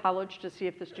from college to see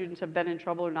if the students have been in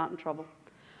trouble or not in trouble.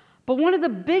 But one of the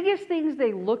biggest things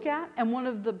they look at, and one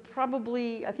of the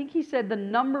probably, I think he said the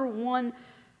 #1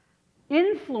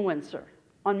 influencer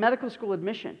on medical school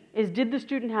admission, is did the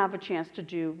student have a chance to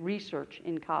do research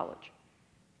in college?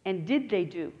 And did they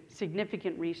do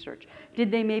significant research?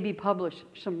 Did they maybe publish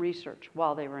some research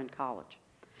while they were in college?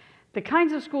 The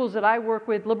kinds of schools that I work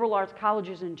with, liberal arts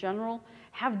colleges in general,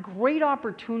 have great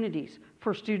opportunities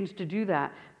for students to do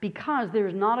that because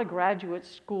there's not a graduate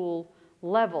school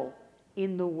level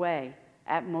in the way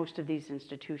at most of these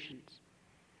institutions.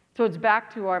 So it's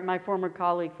back to my former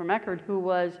colleague from Eckerd, who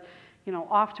was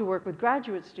off to work with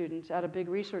graduate students at a big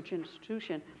research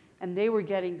institution, and they were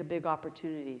getting the big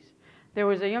opportunities. There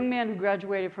was a young man who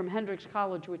graduated from Hendrix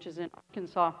College, which is in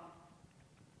Arkansas,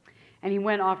 and he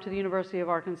went off to the University of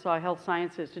Arkansas Health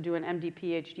Sciences to do an MD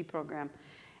PhD program.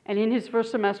 And in his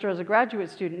first semester as a graduate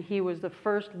student, he was the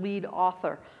first lead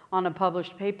author on a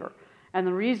published paper. And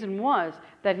the reason was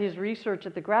that his research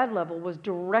at the grad level was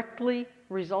directly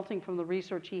resulting from the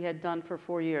research he had done for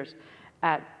 4 years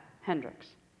at Hendrix.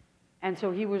 And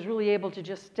so he was really able to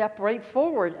just step right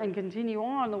forward and continue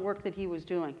on the work that he was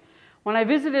doing. When I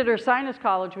visited Ursinus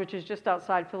College, which is just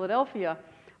outside Philadelphia,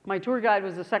 my tour guide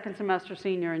was a second semester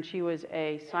senior, and she was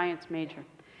a science major.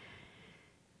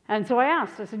 And so I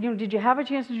asked, I said, did you have a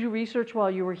chance to do research while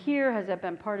you were here? Has that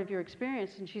been part of your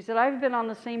experience? And she said, I've been on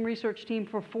the same research team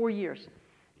for 4 years.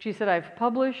 She said, I've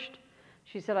published.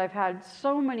 She said, I've had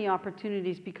so many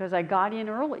opportunities because I got in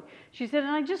early. She said,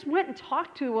 and I just went and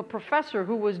talked to a professor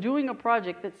who was doing a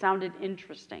project that sounded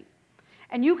interesting.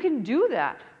 And you can do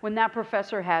that when that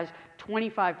professor has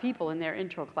 25 people in their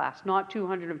intro class, not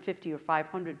 250 or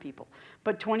 500 people,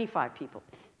 but 25 people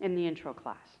in the intro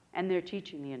class, and they're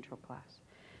teaching the intro class.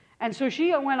 And so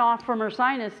she went off from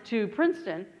Ursinus to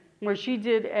Princeton, where she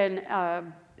did a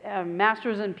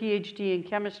master's and PhD in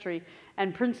chemistry,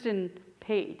 and Princeton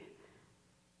paid.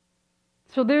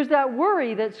 So there's that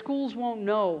worry that schools won't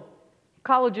know,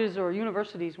 colleges or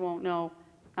universities won't know,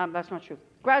 that's not true,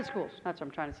 grad schools, that's what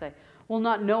I'm trying to say, will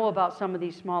not know about some of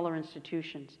these smaller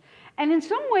institutions. And in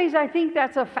some ways, I think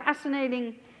that's a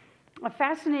fascinating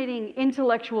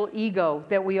intellectual ego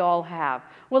that we all have.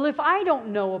 Well, if I don't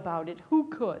know about it, who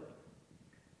could?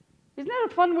 Isn't that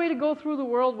a fun way to go through the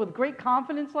world with great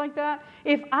confidence like that?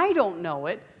 If I don't know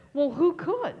it, well, who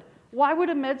could? Why would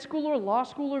a med school or law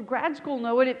school or grad school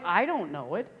know it if I don't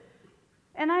know it?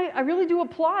 And I really do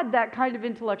applaud that kind of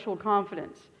intellectual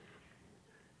confidence.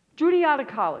 Juniata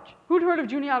College. Who'd heard of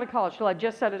Juniata College till I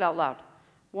just said it out loud?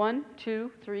 1,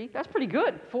 2, 3. That's pretty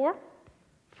good. 4.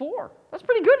 That's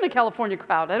pretty good in a California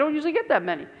crowd. I don't usually get that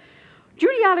many.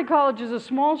 Juniata College is a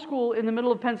small school in the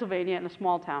middle of Pennsylvania in a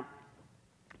small town.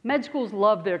 Med schools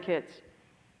love their kids.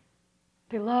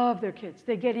 They love their kids.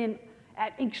 They get in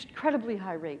at incredibly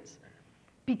high rates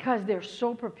because they're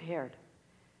so prepared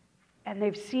and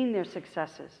they've seen their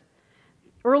successes.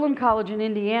 Earlham College in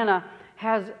Indiana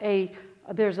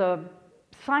there's a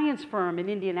science firm in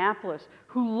Indianapolis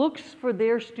who looks for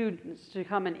their students to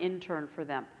come and intern for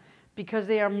them because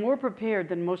they are more prepared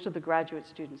than most of the graduate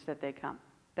students that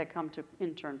come to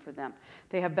intern for them.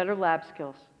 They have better lab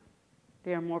skills.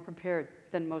 They are more prepared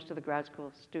than most of the grad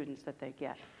school students that they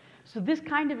get. So this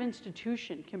kind of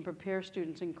institution can prepare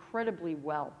students incredibly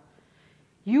well.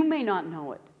 You may not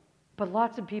know it, but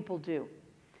lots of people do.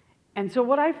 And so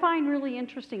what I find really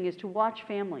interesting is to watch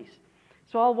families.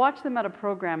 So I'll watch them at a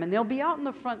program, and they'll be out in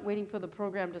the front waiting for the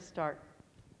program to start.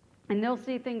 And they'll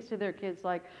say things to their kids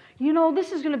like, you know,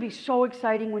 this is going to be so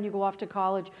exciting when you go off to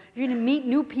college. You're going to meet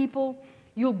new people.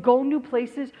 You'll go new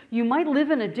places. You might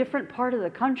live in a different part of the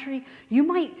country. You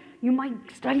might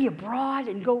study abroad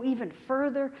and go even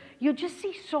further. You'll just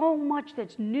see so much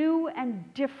that's new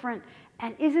and different.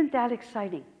 And isn't that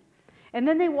exciting? And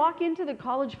then they walk into the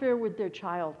college fair with their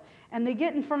child, and they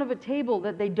get in front of a table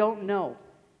that they don't know,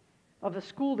 of a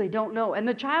school they don't know. And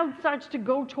the child starts to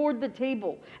go toward the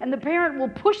table, and the parent will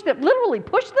push them, literally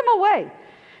push them away.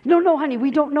 No, honey,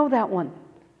 we don't know that one.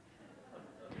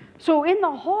 So in the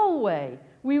hallway,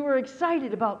 we were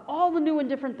excited about all the new and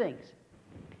different things.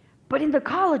 But in the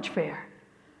college fair,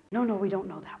 no, we don't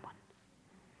know that one.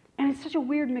 And it's such a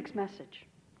weird mixed message.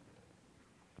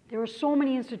 There are so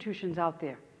many institutions out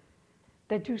there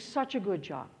that do such a good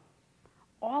job.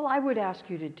 All I would ask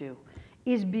you to do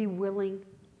is be willing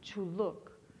to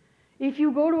look. If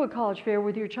you go to a college fair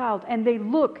with your child and they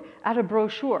look at a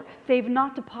brochure, they've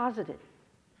not deposited.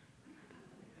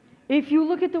 If you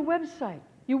look at the website,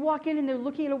 you walk in and they're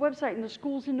looking at a website in the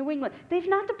schools in New England, they've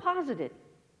not deposited.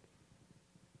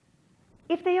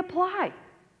 If they apply,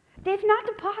 they've not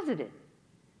deposited.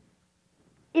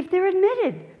 If they're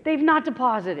admitted, they've not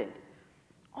deposited.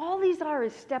 All these are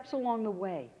is steps along the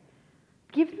way.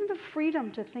 Give them the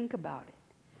freedom to think about it.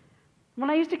 When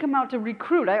I used to come out to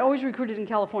recruit, I always recruited in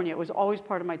California. It was always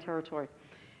part of my territory.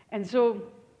 And so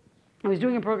I was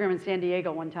doing a program in San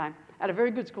Diego one time, at a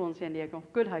very good school in San Diego,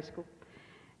 good high school.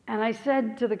 And I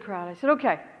said to the crowd, I said,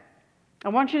 okay, I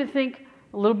want you to think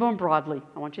a little more broadly.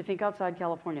 I want you to think outside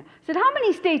California. I said, how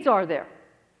many states are there?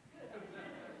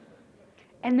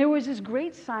 And there was this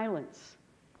great silence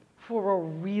for a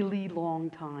really long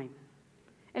time.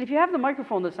 And if you have the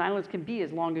microphone, the silence can be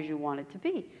as long as you want it to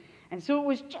be. And so it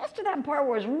was just to that part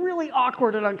where it was really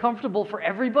awkward and uncomfortable for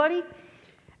everybody.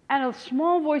 And a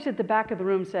small voice at the back of the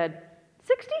room said,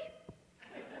 60?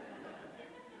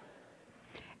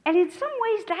 And in some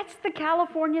ways, that's the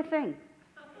California thing.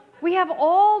 We have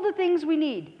all the things we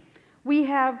need. We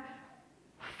have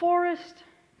forest,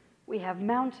 we have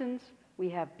mountains, we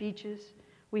have beaches,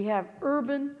 we have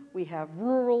urban, we have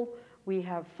rural, we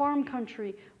have farm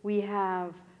country, we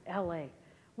have LA.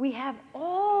 We have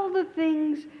all the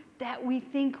things that we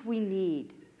think we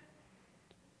need.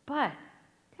 But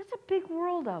there's a big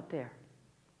world out there.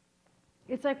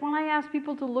 It's like when I ask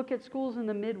people to look at schools in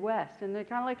the Midwest, and they're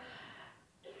kind of like,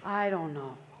 I don't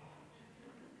know.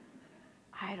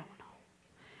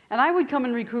 And I would come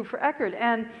and recruit for Eckerd.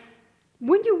 And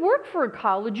when you work for a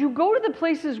college, you go to the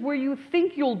places where you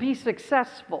think you'll be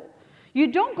successful.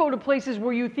 You don't go to places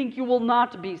where you think you will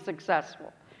not be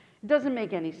successful. It doesn't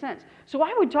make any sense. So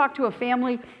I would talk to a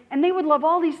family, and they would love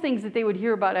all these things that they would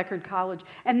hear about Eckerd College.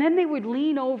 And then they would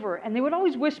lean over, and they would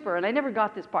always whisper, and I never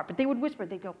got this part, but they would whisper.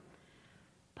 They'd go,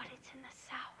 but it's in the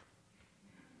South.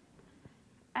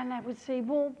 And I would say,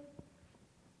 well,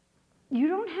 you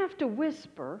don't have to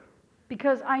whisper,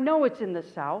 because I know it's in the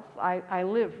South. I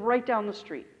live right down the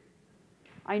street.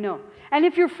 I know. And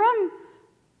if you're from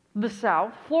the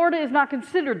South, Florida is not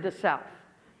considered the South.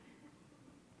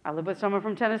 I live with someone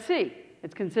from Tennessee.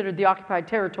 It's considered the occupied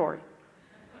territory,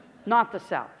 not the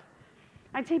South.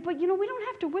 I'd say, but you know, we don't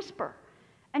have to whisper.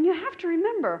 And you have to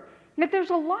remember that there's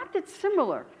a lot that's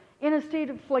similar in a state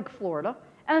like Florida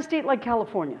and a state like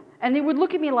California. And they would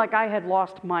look at me like I had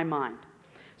lost my mind.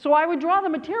 So I would draw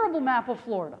them a terrible map of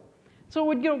Florida. So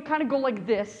it would, kind of go like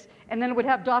this, and then it would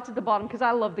have dots at the bottom, because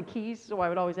I love the keys, so I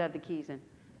would always add the keys in.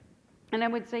 And I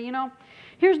would say,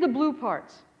 here's the blue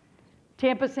parts.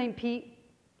 Tampa, St. Pete,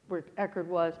 where Eckerd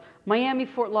was, Miami,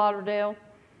 Fort Lauderdale,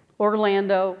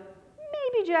 Orlando,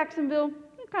 maybe Jacksonville,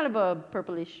 kind of a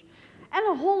purplish.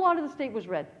 And a whole lot of the state was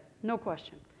red, no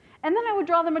question. And then I would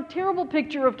draw them a terrible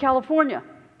picture of California.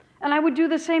 And I would do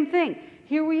the same thing.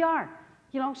 Here we are,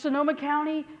 Sonoma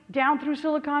County, down through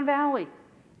Silicon Valley.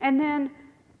 And then,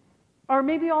 or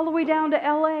maybe all the way down to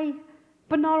LA,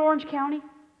 but not Orange County.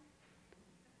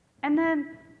 And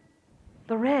then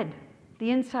the red,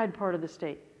 the inside part of the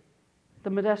state,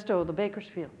 the Modesto, the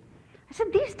Bakersfield. I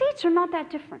said, these states are not that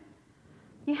different.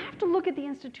 You have to look at the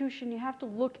institution, you have to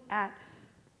look at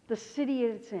the city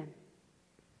it's in.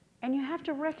 And you have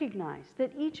to recognize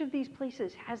that each of these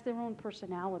places has their own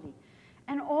personality.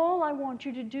 And all I want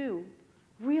you to do,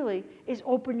 really, is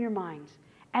open your minds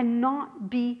and not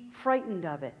be frightened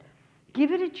of it.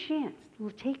 Give it a chance.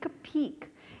 Take a peek.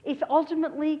 If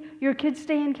ultimately your kids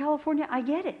stay in California, I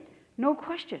get it. No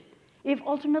question. If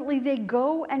ultimately they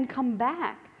go and come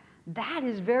back, that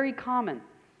is very common.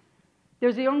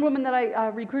 There's a young woman that I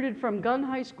recruited from Gunn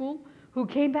High School who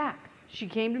came back. She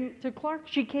came to Clark,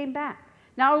 she came back.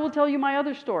 Now I will tell you my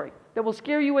other story that will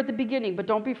scare you at the beginning, but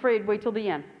don't be afraid, wait till the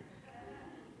end.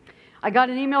 I got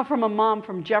an email from a mom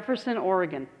from Jefferson,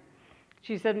 Oregon.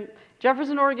 She said,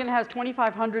 Jefferson, Oregon has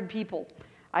 2,500 people.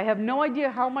 I have no idea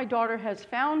how my daughter has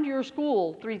found your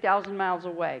school 3,000 miles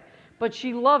away, but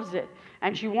she loves it,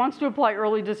 and she wants to apply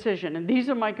early decision, and these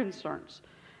are my concerns.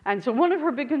 And so one of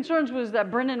her big concerns was that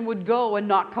Brennan would go and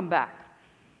not come back.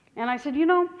 And I said, you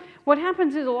know, what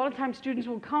happens is a lot of times students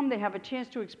will come, they have a chance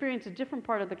to experience a different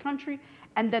part of the country,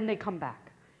 and then they come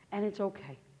back, and it's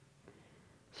okay.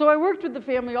 So I worked with the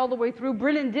family all the way through.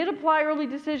 Brennan did apply early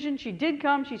decision. She did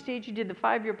come. She stayed. She did the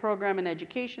 5-year program in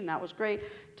education. That was great.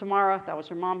 Tamara, that was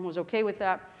her mom, was okay with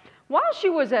that. While she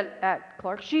was at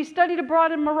Clark, she studied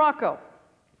abroad in Morocco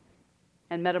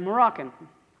and met a Moroccan.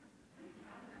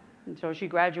 And so she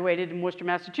graduated in Worcester,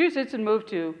 Massachusetts, and moved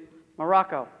to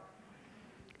Morocco.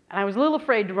 And I was a little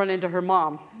afraid to run into her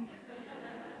mom.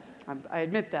 I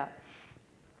admit that.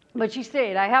 But she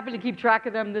stayed. I happened to keep track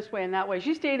of them this way and that way.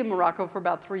 She stayed in Morocco for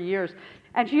about 3 years.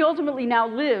 And she ultimately now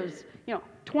lives,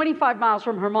 25 miles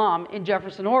from her mom in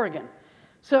Jefferson, Oregon.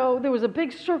 So there was a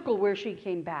big circle where she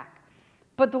came back.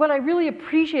 But what I really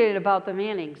appreciated about the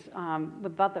Mannings,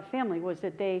 about the family, was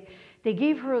that they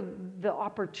gave her the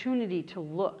opportunity to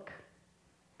look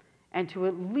and to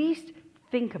at least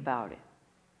think about it.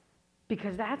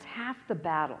 Because that's half the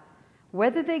battle.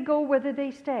 Whether they go, whether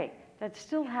they stay, that's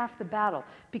still half the battle,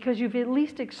 because you've at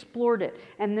least explored it.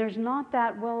 And there's not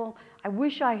that, well, I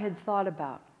wish I had thought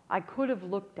about, I could have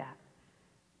looked at.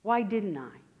 Why didn't I?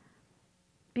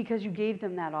 Because you gave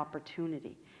them that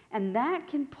opportunity. And that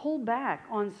can pull back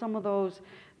on some of those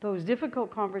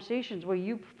difficult conversations where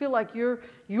you feel like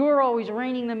you're always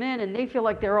reining them in and they feel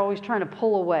like they're always trying to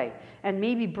pull away. And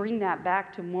maybe bring that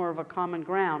back to more of a common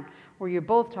ground where you're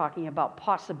both talking about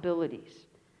possibilities.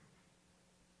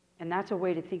 And that's a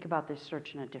way to think about this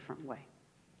search in a different way.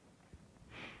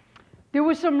 There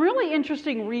was some really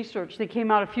interesting research that came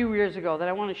out a few years ago that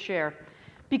I want to share,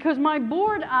 because my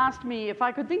board asked me if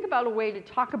I could think about a way to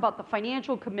talk about the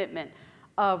financial commitment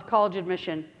of college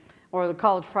admission or the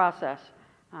college process.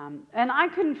 And I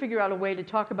couldn't figure out a way to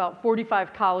talk about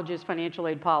 45 colleges' financial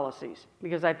aid policies,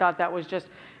 because I thought that was just,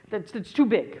 that's too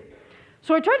big.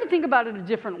 So I tried to think about it a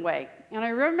different way, and I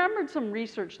remembered some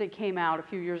research that came out a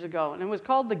few years ago, and it was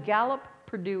called the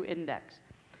Gallup-Purdue Index.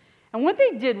 And what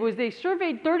they did was they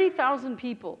surveyed 30,000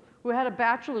 people who had a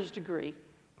bachelor's degree,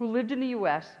 who lived in the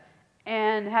US,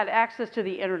 and had access to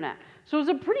the internet. So it was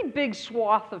a pretty big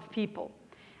swath of people.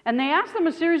 And they asked them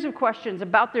a series of questions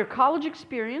about their college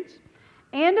experience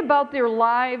and about their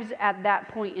lives at that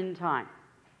point in time.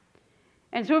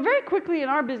 And so very quickly in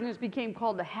our business became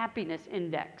called the Happiness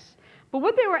Index. But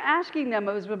what they were asking them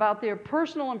was about their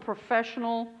personal and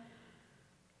professional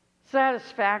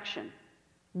satisfaction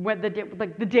when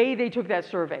the day they took that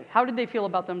survey. How did they feel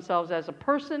about themselves as a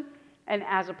person and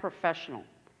as a professional?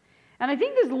 And I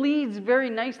think this leads very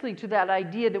nicely to that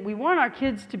idea that we want our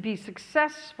kids to be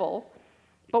successful,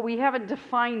 but we haven't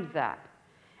defined that.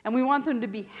 And we want them to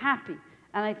be happy.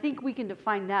 And I think we can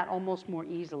define that almost more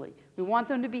easily. We want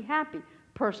them to be happy,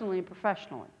 personally and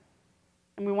professionally.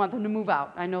 And we want them to move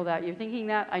out. I know that. You're thinking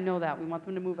that? I know that. We want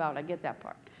them to move out. I get that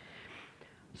part.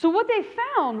 So what they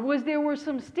found was there were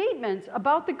some statements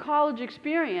about the college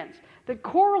experience that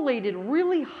correlated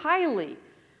really highly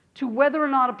to whether or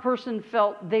not a person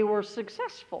felt they were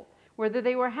successful, whether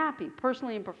they were happy,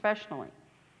 personally and professionally.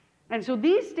 And so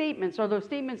these statements are those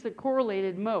statements that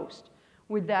correlated most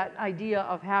with that idea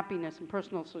of happiness and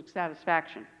personal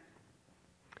satisfaction.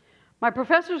 My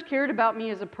professors cared about me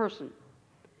as a person.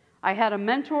 I had a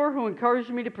mentor who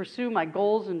encouraged me to pursue my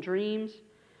goals and dreams.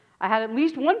 I had at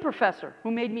least one professor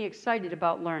who made me excited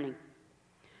about learning.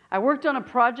 I worked on a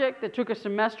project that took a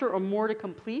semester or more to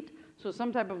complete, so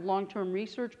some type of long-term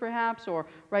research perhaps, or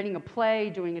writing a play,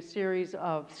 doing a series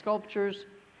of sculptures.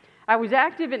 I was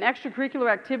active in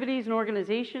extracurricular activities and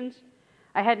organizations.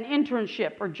 I had an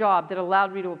internship or job that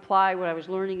allowed me to apply what I was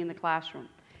learning in the classroom.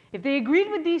 If they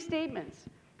agreed with these statements,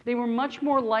 they were much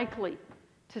more likely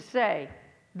to say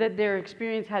that their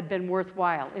experience had been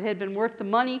worthwhile. It had been worth the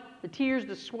money, the tears,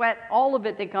 the sweat, all of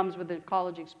it that comes with a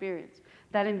college experience.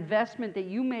 That investment that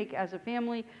you make as a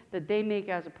family, that they make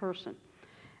as a person.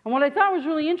 And what I thought was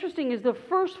really interesting is the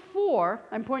first 4,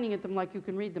 I'm pointing at them like you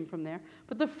can read them from there,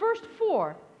 but the first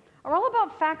 4 are all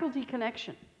about faculty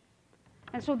connection.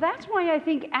 And so that's why I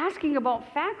think asking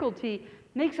about faculty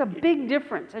makes a big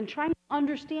difference, and trying to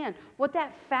understand what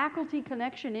that faculty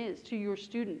connection is to your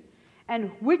student and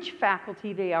which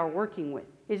faculty they are working with.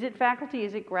 Is it faculty?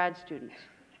 Is it grad students?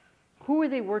 Who are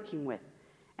they working with?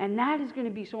 And that is going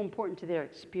to be so important to their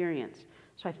experience.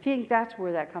 So I think that's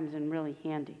where that comes in really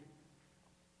handy.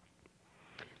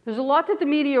 There's a lot that the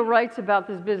media writes about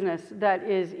this business that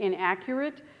is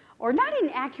inaccurate, or not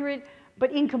inaccurate,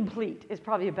 but incomplete is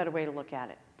probably a better way to look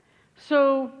at it.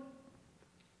 So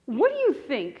what do you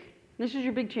think, this is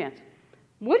your big chance,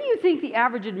 what do you think the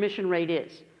average admission rate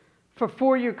is for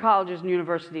four-year colleges and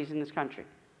universities in this country?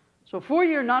 So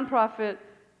four-year nonprofit,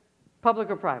 public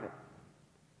or private?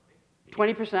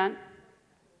 20%?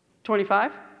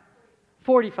 25?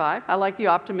 45? I like the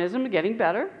optimism, getting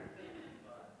better.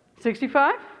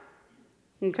 65?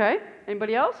 Okay.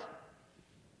 Anybody else?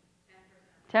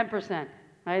 10%.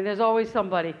 Right? There's always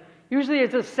somebody. Usually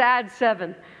it's a sad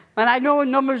 7. And I know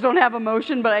numbers don't have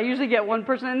emotion, but I usually get one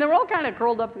person, and they're all kind of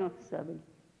curled up, 7.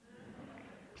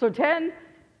 So 10,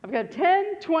 I've got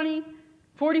 10, 20,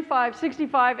 45,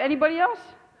 65. Anybody else?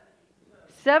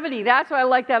 70. That's why I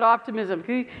like that optimism.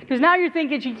 Because now you're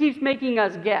thinking she keeps making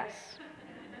us guess.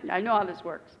 I know how this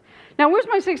works. Now, where's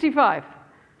my 65?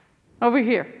 Over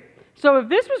here. So if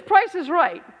this was Price is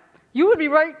Right, you would be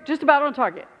right just about on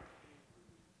target.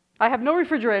 I have no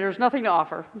refrigerators, nothing to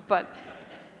offer, but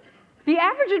the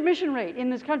average admission rate in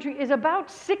this country is about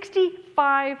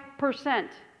 65%.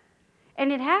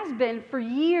 And it has been for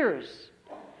years.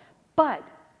 But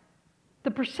the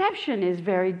perception is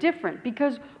very different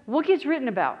because what gets written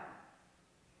about?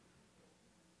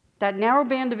 That narrow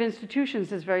band of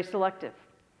institutions is very selective.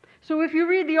 So if you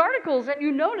read the articles and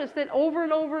you notice that over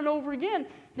and over and over again,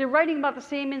 they're writing about the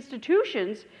same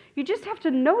institutions, you just have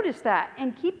to notice that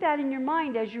and keep that in your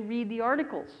mind as you read the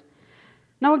articles.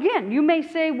 Now again, you may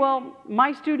say, well,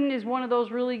 my student is one of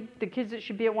those really, the kids that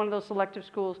should be at one of those selective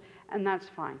schools, and that's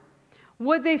fine.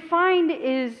 What they find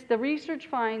is, the research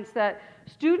finds that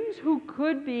students who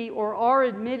could be or are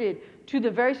admitted to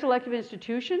the very selective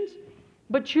institutions,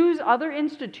 but choose other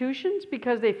institutions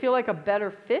because they feel like a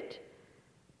better fit,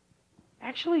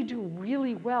 actually do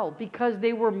really well because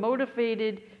they were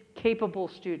motivated, capable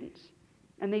students.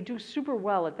 And they do super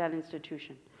well at that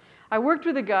institution. I worked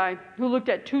with a guy who looked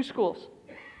at 2 schools.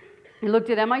 He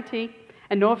looked at MIT,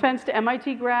 and no offense to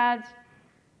MIT grads,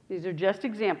 these are just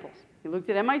examples. He looked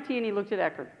at MIT and he looked at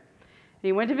Eckerd. And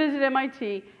he went to visit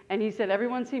MIT, and he said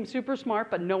everyone seemed super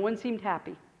smart, but no one seemed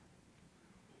happy.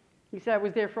 He said, I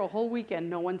was there for a whole weekend,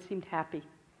 no one seemed happy.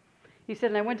 He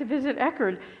said, and I went to visit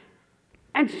Eckerd,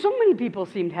 and so many people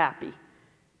seemed happy.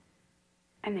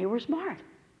 And they were smart.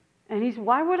 And he said,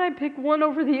 why would I pick one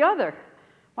over the other?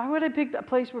 Why would I pick a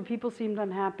place where people seemed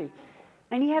unhappy?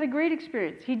 And he had a great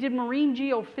experience. He did marine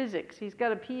geophysics. He's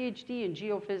got a PhD in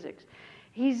geophysics.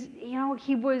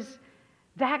 He was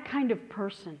that kind of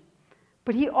person.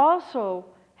 But he also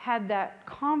had that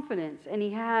confidence, and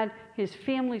he had his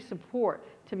family support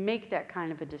to make that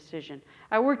kind of a decision.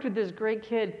 I worked with this great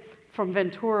kid from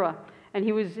Ventura, and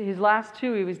he was, his last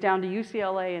 2, he was down to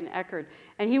UCLA and Eckerd.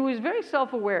 And he was very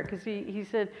self-aware because he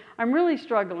said, I'm really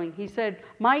struggling. He said,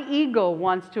 my ego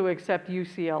wants to accept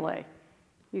UCLA.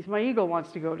 He said, my ego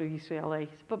wants to go to UCLA,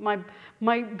 but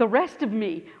the rest of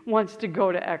me wants to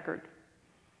go to Eckerd.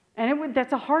 And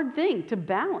that's a hard thing to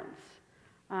balance.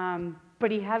 But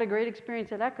he had a great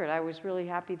experience at Eckerd. I was really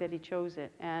happy that he chose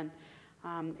it, and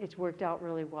it's worked out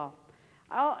really well.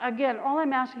 Again, all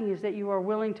I'm asking is that you are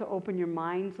willing to open your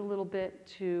minds a little bit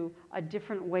to a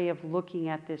different way of looking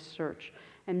at this search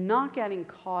and not getting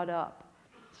caught up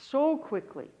so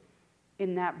quickly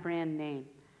in that brand name.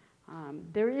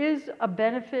 There is a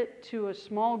benefit to a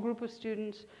small group of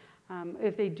students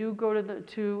if they do go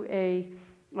to a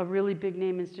really big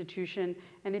name institution,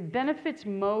 and it benefits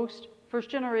most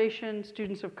first-generation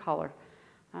students of color.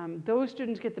 Those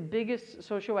students get the biggest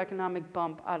socioeconomic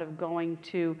bump out of going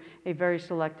to a very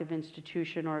selective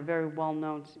institution or a very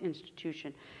well-known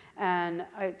institution. And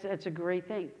it's a great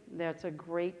thing. It's a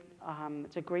great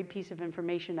piece of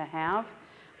information to have.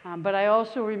 But I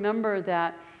also remember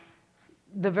that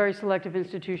the very selective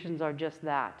institutions are just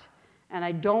that. And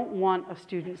I don't want a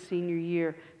student's senior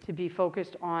year to be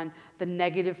focused on the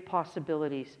negative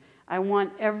possibilities. I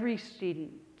want every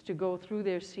student to go through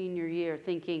their senior year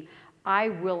thinking, I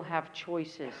will have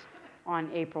choices on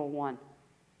April 1.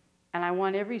 And I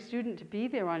want every student to be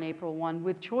there on April 1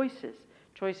 with choices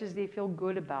they feel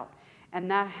good about.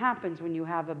 And that happens when you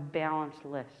have a balanced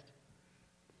list.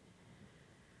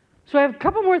 So I have a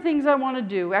couple more things I want to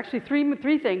do. Actually,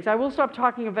 three things. I will stop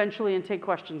talking eventually and take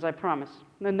questions, I promise.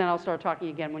 And then I'll start talking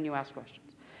again when you ask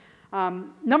questions.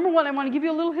 Number 1, I want to give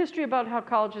you a little history about how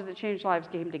Colleges That Changed Lives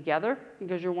came together,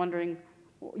 because you're wondering,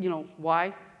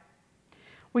 why?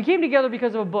 We came together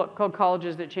because of a book called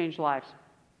Colleges That Changed Lives.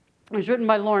 It was written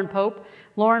by Lauren Pope.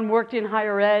 Lauren worked in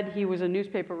higher ed. He was a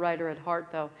newspaper writer at heart,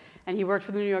 though. And he worked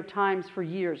for the New York Times for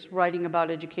years, writing about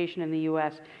education in the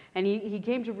U.S. And he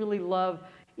came to really love,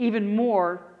 even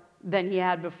more than he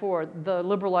had before, the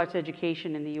liberal arts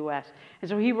education in the U.S. And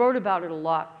so he wrote about it a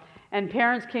lot. And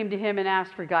parents came to him and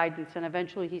asked for guidance. And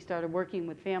eventually he started working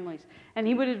with families. And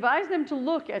he would advise them to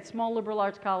look at small liberal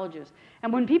arts colleges.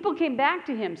 And when people came back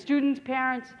to him, students,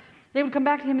 parents, they would come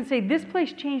back to him and say, this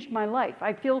place changed my life.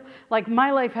 I feel like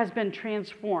my life has been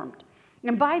transformed.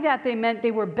 And by that, they meant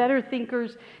they were better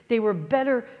thinkers, they were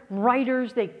better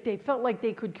writers, they felt like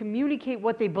they could communicate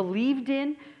what they believed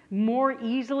in more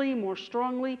easily, more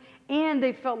strongly, and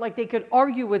they felt like they could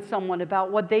argue with someone about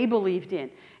what they believed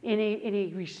in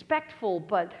a respectful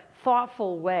but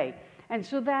thoughtful way. And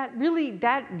so that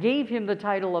gave him the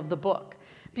title of the book,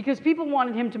 because people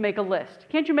wanted him to make a list.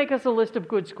 Can't you make us a list of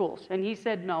good schools? And he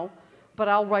said, no, but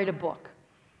I'll write a book.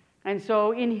 And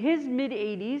so in his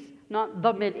mid-80s, not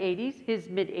the mid-80s, his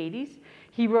mid-80s,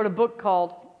 he wrote a book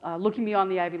called Looking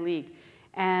Beyond the Ivy League.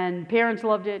 And parents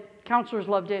loved it, counselors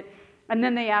loved it, and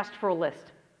then they asked for a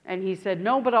list. And he said,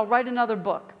 no, but I'll write another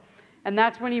book. And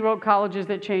that's when he wrote Colleges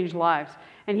That Changed Lives.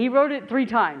 And he wrote it 3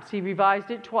 times. He revised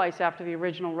it twice after the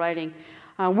original writing.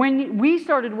 When we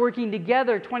started working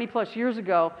together 20 plus years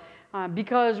ago,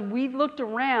 because we looked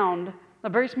around, a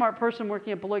very smart person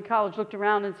working at Beloit College looked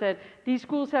around and said, these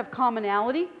schools have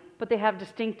commonality, but they have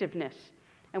distinctiveness.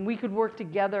 And we could work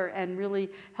together and really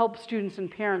help students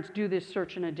and parents do this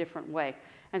search in a different way.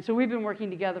 And so we've been working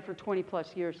together for 20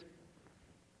 plus years.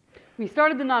 We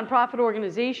started the nonprofit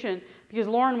organization because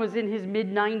Lauren was in his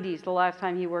mid-90s the last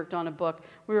time he worked on a book.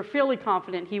 We were fairly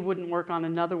confident he wouldn't work on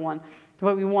another one,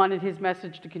 but we wanted his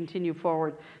message to continue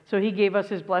forward. So he gave us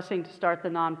his blessing to start the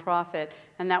nonprofit,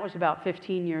 and that was about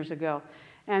 15 years ago.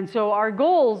 And so our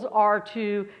goals are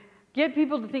to get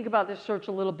people to think about this search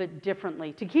a little bit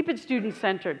differently, to keep it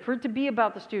student-centered, for it to be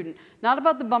about the student, not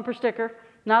about the bumper sticker,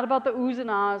 not about the oohs and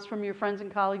ahs from your friends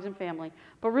and colleagues and family,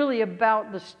 but really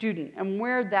about the student and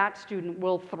where that student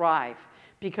will thrive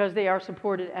because they are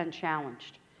supported and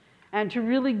challenged. And to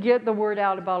really get the word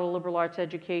out about a liberal arts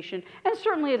education, and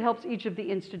certainly it helps each of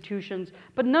the institutions,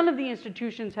 but none of the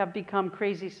institutions have become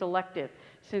crazy selective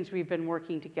since we've been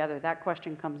working together. That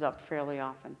question comes up fairly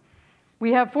often.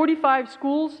 We have 45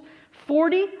 schools.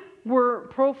 40 were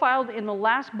profiled in the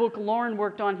last book Lauren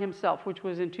worked on himself, which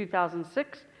was in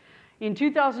 2006. In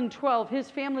 2012, his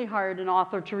family hired an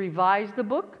author to revise the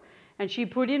book, and she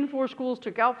put in 4 schools,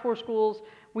 took out 4 schools.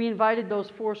 We invited those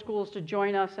 4 schools to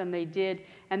join us, and they did.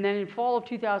 And then in fall of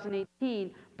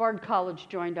 2018, Bard College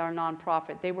joined our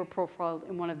nonprofit. They were profiled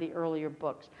in one of the earlier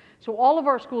books. So all of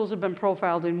our schools have been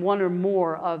profiled in one or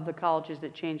more of the Colleges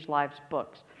That Changed Lives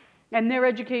books. And their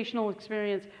educational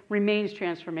experience remains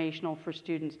transformational for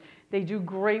students. They do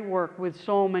great work with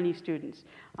so many students.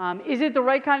 Is it the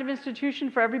right kind of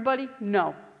institution for everybody?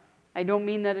 No. I don't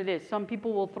mean that it is. Some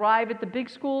people will thrive at the big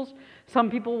schools. Some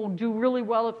people will do really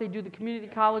well if they do the community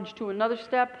college to another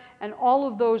step. And all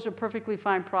of those are perfectly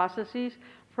fine processes,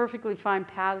 perfectly fine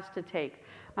paths to take.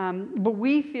 But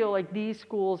we feel like these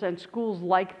schools and schools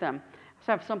like them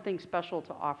have something special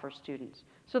to offer students.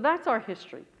 So that's our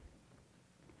history.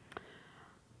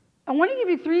 I want to give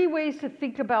you 3 ways to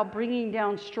think about bringing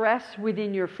down stress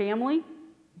within your family,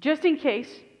 just in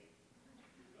case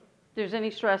there's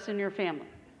any stress in your family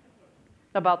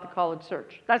about the college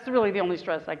search. That's really the only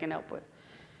stress I can help with.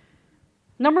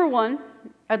 Number 1,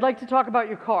 I'd like to talk about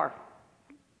your car.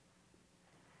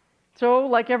 So,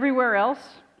 like everywhere else,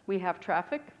 we have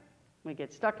traffic. We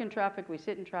get stuck in traffic. We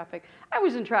sit in traffic. I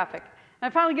was in traffic.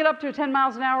 And I finally get up to 10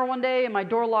 miles an hour one day, and my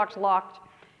door lock's locked.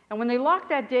 And when they lock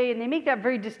that day and they make that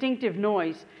very distinctive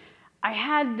noise, I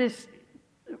had these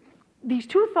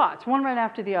 2 thoughts, one right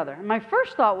after the other. And my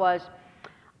first thought was,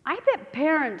 I bet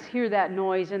parents hear that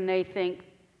noise and they think,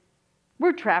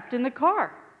 we're trapped in the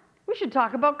car. We should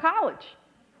talk about college.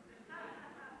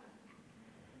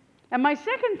 And my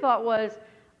second thought was,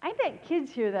 I bet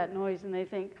kids hear that noise and they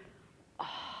think, oh,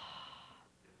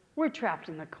 we're trapped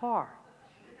in the car.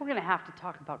 We're going to have to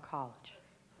talk about college.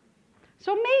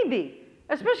 So maybe,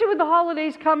 especially with the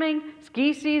holidays coming,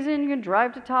 ski season, you can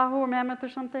drive to Tahoe or Mammoth or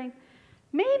something,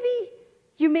 maybe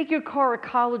you make your car a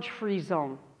college-free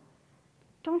zone.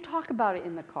 Don't talk about it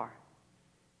in the car.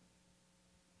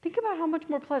 Think about how much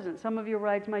more pleasant some of your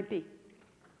rides might be.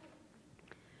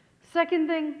 Second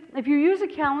thing, if you use a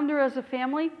calendar as a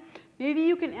family, maybe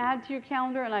you can add to your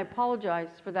calendar, and I apologize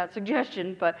for that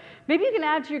suggestion, but maybe you can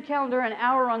add to your calendar an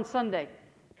hour on Sunday,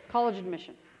 college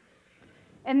admission.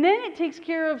 And then it takes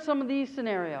care of some of these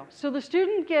scenarios. So the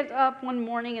student gets up one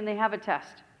morning and they have a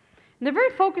test. And they're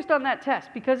very focused on that test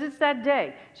because it's that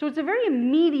day. So it's a very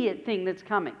immediate thing that's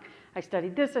coming. I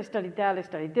studied this, I studied that, I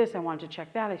studied this, I wanted to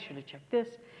check that, I should have checked this.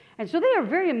 And so they are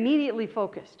very immediately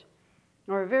focused,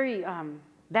 or very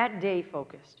that day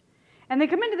focused. And they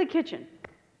come into the kitchen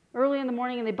early in the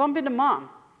morning and they bump into Mom,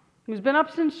 who's been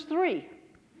up since 3,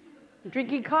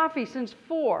 drinking coffee since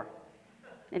 4,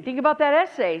 and think about that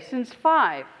essay since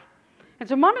 5. And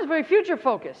so Mom is very future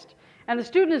focused. And the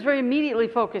student is very immediately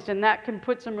focused, and that can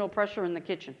put some real pressure in the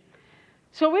kitchen.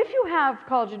 So if you have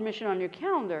college admission on your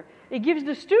calendar, it gives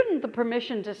the student the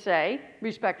permission to say,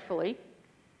 respectfully,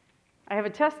 I have a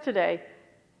test today.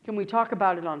 Can we talk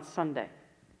about it on Sunday?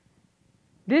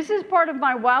 This is part of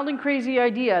my wild and crazy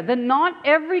idea that not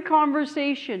every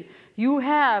conversation you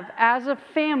have as a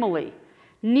family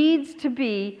needs to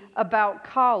be about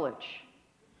college.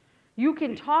 You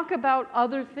can talk about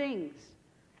other things.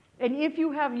 And if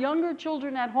you have younger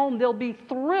children at home, they'll be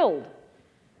thrilled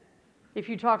if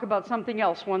you talk about something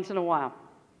else once in a while.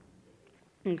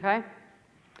 Okay?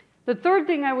 The third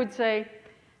thing I would say,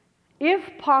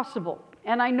 if possible,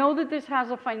 and I know that this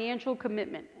has a financial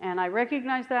commitment, and I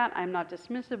recognize that, I'm not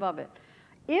dismissive of it.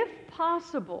 If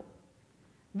possible,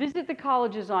 visit the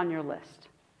colleges on your list,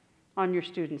 on your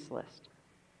students' list.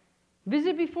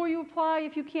 Visit before you apply.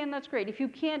 If you can, that's great. If you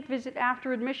can't visit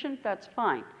after admission, that's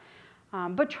fine.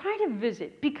 But try to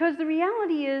visit, because the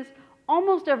reality is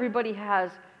almost everybody has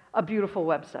a beautiful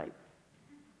website.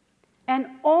 And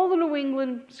all the New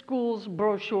England schools'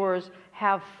 brochures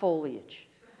have foliage.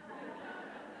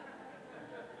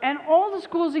 And all the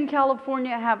schools in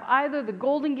California have either the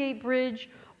Golden Gate Bridge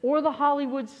or the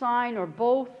Hollywood sign or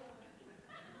both.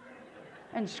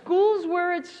 And schools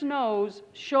where it snows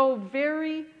show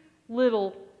very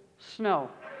little snow.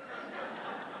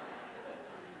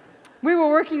 We were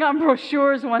working on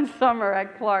brochures one summer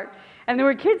at Clark, and there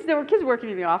were kids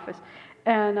working in the office,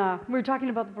 and we were talking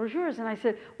about the brochures, and I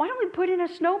said, why don't we put in a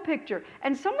snow picture?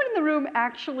 And someone in the room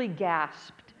actually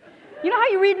gasped. You know how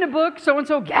you read in a book,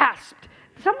 so-and-so gasped?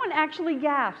 Someone actually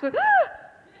gasped. Like, ah!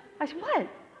 I said,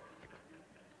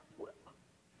 what?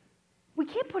 We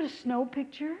can't put a snow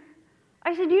picture?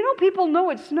 I said, you know people know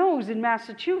it snows in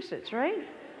Massachusetts, right?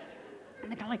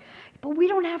 And they're like, but we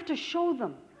don't have to show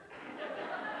them.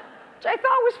 Which I thought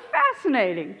was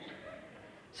fascinating.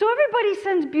 So everybody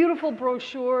sends beautiful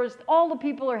brochures. All the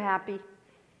people are happy.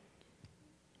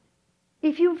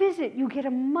 If you visit, you get a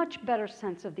much better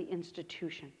sense of the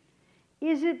institution.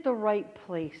 Is it the right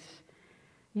place?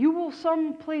 You will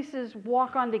some places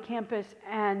walk onto campus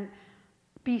and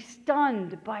be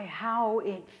stunned by how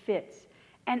it fits.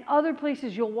 And other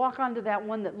places you'll walk onto that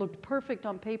one that looked perfect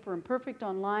on paper and perfect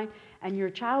online, and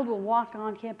your child will walk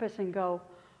on campus and go,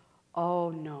 oh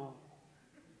no.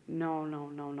 No, no,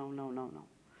 no, no, no, no, no.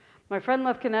 My friend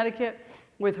left Connecticut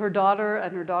with her daughter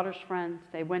and her daughter's friends.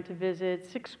 They went to visit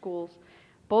 6 schools.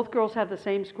 Both girls had the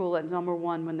same school at number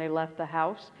 1 when they left the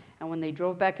house. And when they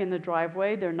drove back in the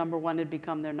driveway, their number 1 had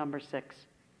become their number 6.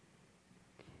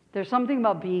 There's something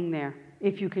about being there,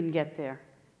 if you can get there,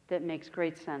 that makes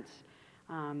great sense.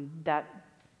 That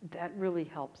really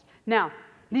helps. Now,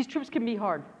 these trips can be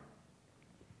hard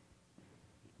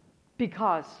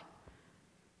because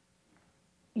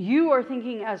you are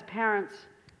thinking as parents,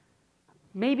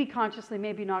 maybe consciously,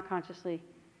 maybe not consciously,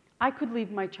 I could leave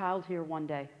my child here one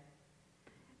day.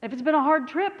 If it's been a hard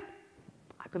trip,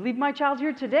 I could leave my child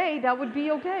here today, that would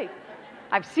be okay.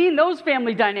 I've seen those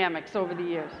family dynamics over the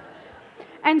years.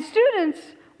 And students,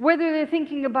 whether they're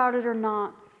thinking about it or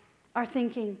not, are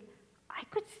thinking, I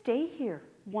could stay here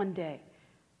one day.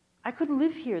 I could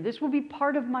live here. This will be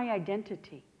part of my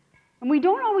identity. And we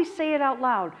don't always say it out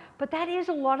loud, but that is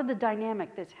a lot of the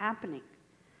dynamic that's happening.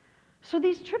 So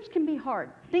these trips can be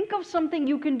hard. Think of something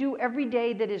you can do every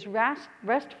day that is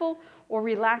restful or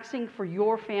relaxing for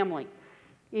your family.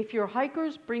 If you're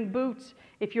hikers, bring boots.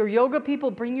 If you're yoga people,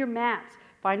 bring your mats.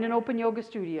 Find an open yoga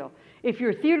studio. If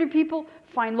you're theater people,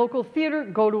 find local theater,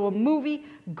 go to a movie,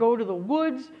 go to the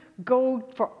woods, go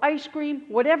for ice cream,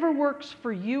 whatever works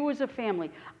for you as a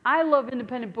family. I love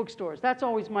independent bookstores. That's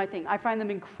always my thing. I find them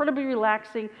incredibly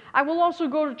relaxing. I will also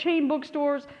go to chain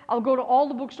bookstores. I'll go to all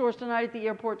the bookstores tonight at the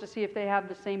airport to see if they have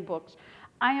the same books.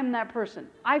 I am that person.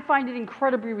 I find it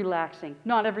incredibly relaxing.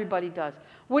 Not everybody does.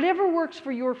 Whatever works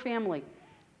for your family.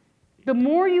 The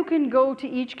more you can go to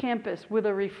each campus with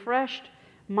a refreshed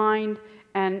mind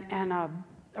and a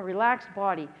relaxed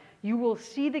body, you will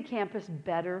see the campus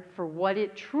better for what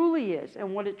it truly is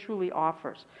and what it truly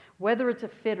offers, whether it's a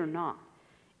fit or not.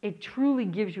 It truly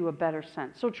gives you a better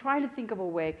sense. So try to think of a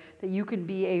way that you can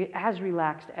be as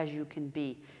relaxed as you can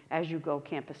be as you go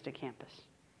campus to campus.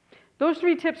 Those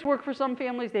 3 tips work for some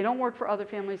families. They don't work for other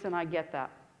families, and I get that.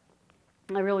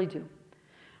 I really do.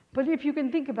 But if you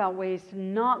can think about ways to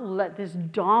not let this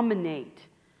dominate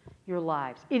your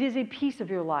lives. It is a piece of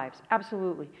your lives,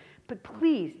 absolutely. But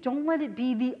please, don't let it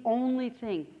be the only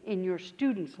thing in your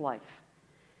student's life.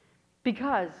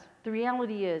 Because the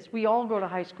reality is, we all go to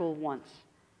high school once.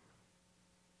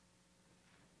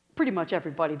 Pretty much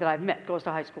everybody that I've met goes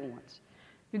to high school once.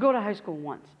 You go to high school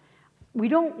once. We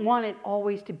don't want it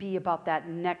always to be about that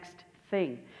next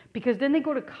thing, because then they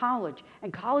go to college,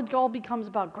 and college all becomes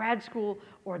about grad school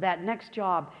or that next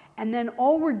job, and then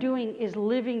all we're doing is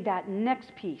living that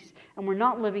next piece, and we're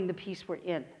not living the piece we're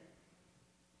in.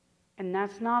 And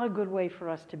that's not a good way for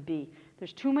us to be.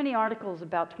 There's too many articles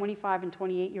about 25 and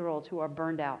 28-year-olds who are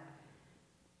burned out.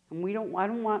 And I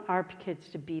don't want our kids,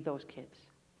 to be those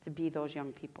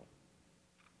young people.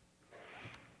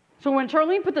 So when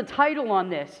Charlene put the title on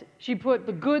this, she put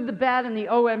the good, the bad, and the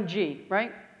OMG,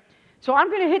 right? So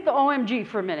I'm going to hit the OMG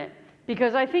for a minute,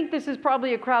 because I think this is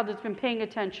probably a crowd that's been paying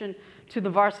attention to the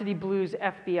Varsity Blues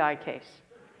FBI case.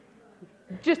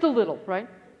 Just a little, right?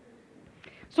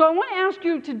 So I want to ask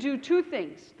you to do two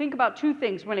things. Think about two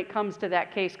things when it comes to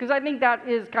that case, because I think that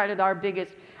is kind of our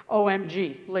biggest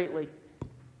OMG lately.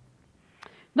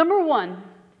 Number one,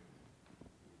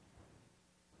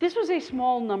 this was a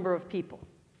small number of people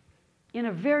in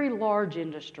a very large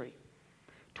industry.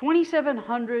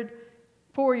 2,700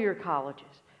 four-year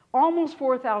colleges, almost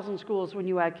 4,000 schools when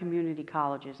you add community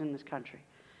colleges in this country.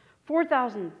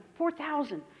 4,000.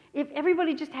 If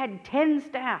everybody just had 10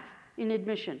 staff in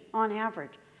admission on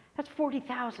average, that's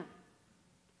 40,000.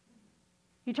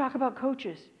 You talk about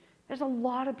coaches. There's a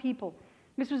lot of people.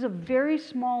 This was a very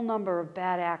small number of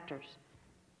bad actors.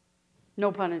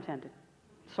 No pun intended.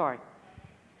 Sorry.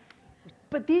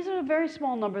 But these are a very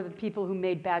small number of people who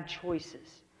made bad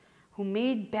choices, who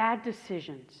made bad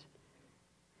decisions.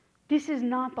 This is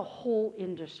not the whole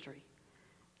industry.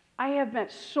 I have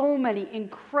met so many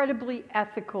incredibly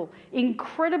ethical,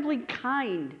 incredibly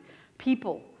kind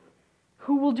people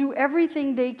who will do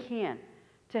everything they can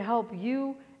to help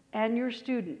you and your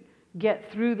student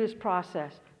get through this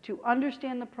process, to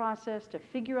understand the process, to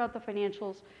figure out the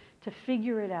financials, to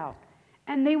figure it out.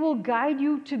 And they will guide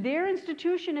you to their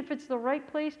institution if it's the right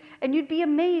place, and you'd be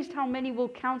amazed how many will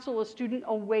counsel a student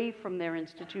away from their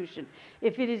institution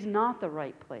if it is not the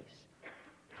right place,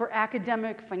 for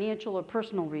academic, financial, or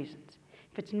personal reasons.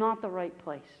 If it's not the right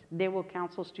place, they will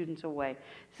counsel students away.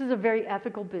 This is a very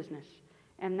ethical business,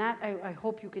 and that I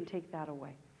hope you can take that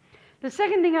away. The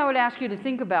second thing I would ask you to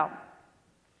think about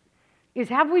is,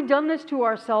 have we done this to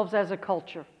ourselves as a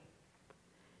culture?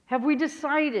 Have we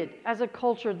decided as a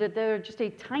culture that there are just a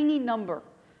tiny number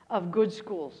of good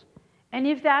schools? And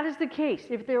if that is the case,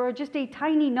 if there are just a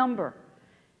tiny number,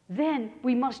 then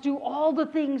we must do all the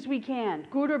things we can,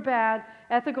 good or bad,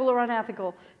 ethical or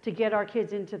unethical, to get our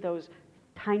kids into those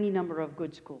tiny number of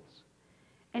good schools.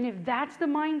 And if that's the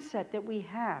mindset that we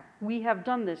have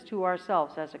done this to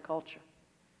ourselves as a culture.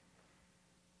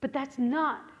 But that's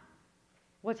not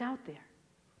what's out there.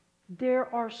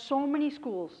 There are so many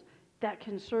schools that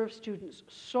can serve students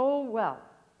so well.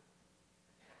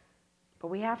 But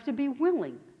we have to be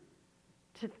willing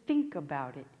to think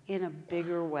about it in a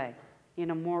bigger way, in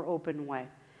a more open way.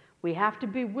 We have to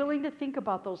be willing to think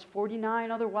about those 49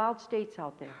 other wild states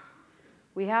out there.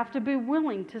 We have to be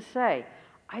willing to say,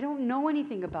 I don't know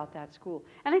anything about that school.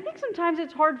 And I think sometimes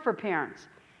it's hard for parents.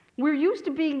 We're used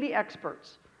to being the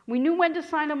experts. We knew when to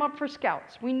sign them up for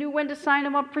Scouts. We knew when to sign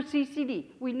them up for CCD.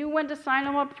 We knew when to sign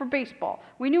them up for baseball.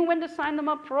 We knew when to sign them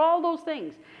up for all those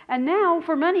things. And now,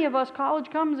 for many of us, college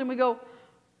comes and we go,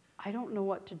 I don't know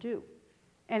what to do.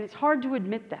 And it's hard to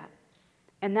admit that.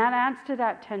 And that adds to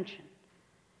that tension.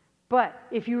 But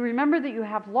if you remember that you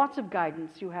have lots of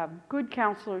guidance, you have good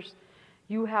counselors,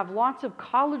 you have lots of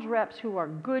college reps who are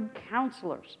good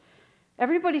counselors.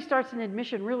 Everybody starts an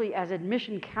admission really as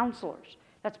admission counselors.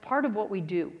 That's part of what we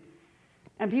do.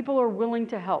 And people are willing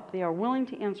to help. They are willing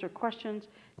to answer questions.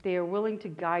 They are willing to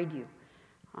guide you.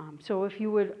 So if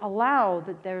you would allow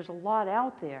that there's a lot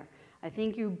out there, I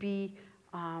think you'd be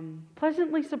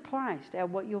pleasantly surprised at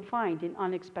what you'll find in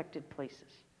unexpected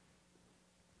places.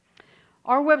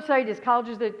 Our website is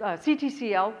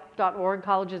CTCL.org,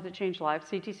 Colleges That Change Lives,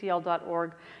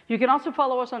 CTCL.org. You can also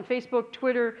follow us on Facebook,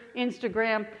 Twitter,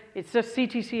 Instagram. It's just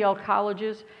CTCL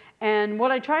Colleges. And what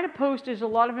I try to post is a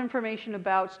lot of information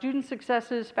about student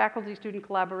successes, faculty-student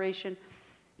collaboration,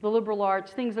 the liberal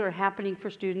arts, things that are happening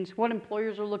for students, what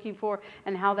employers are looking for,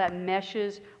 and how that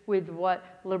meshes with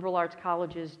what liberal arts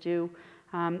colleges do.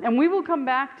 And we will come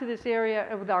back to this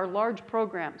area with our large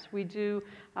programs. We do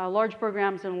large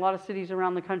programs in a lot of cities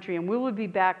around the country, and we will be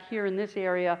back here in this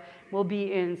area. We'll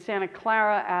be in Santa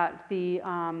Clara at the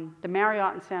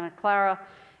Marriott in Santa Clara,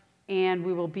 and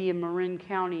we will be in Marin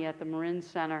County at the Marin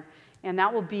Center. And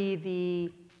that will be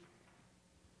the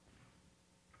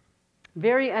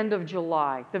very end of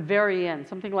July, the very end,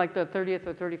 something like the 30th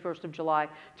or 31st of July,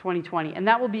 2020. And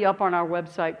that will be up on our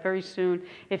website very soon.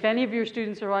 If any of your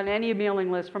students are on any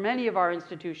mailing list from any of our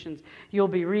institutions, you'll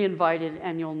be re-invited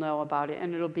and you'll know about it.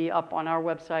 And it'll be up on our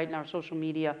website and our social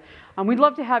media. We'd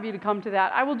love to have you to come to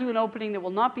that. I will do an opening that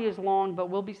will not be as long, but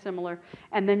will be similar.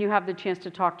 And then you have the chance to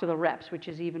talk to the reps, which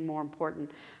is even more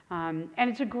important. And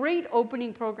it's a great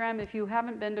opening program. If you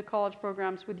haven't been to college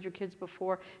programs with your kids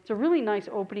before, it's a really nice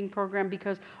opening program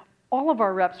because all of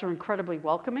our reps are incredibly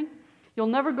welcoming. You'll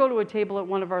never go to a table at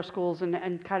one of our schools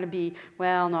and kind of be,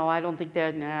 well, no, I don't think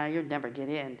that, nah, you'll never get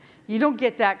in. You don't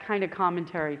get that kind of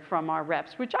commentary from our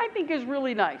reps, which I think is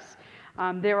really nice.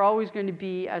 They're always going to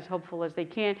be as helpful as they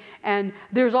can. And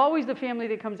there's always the family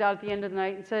that comes out at the end of the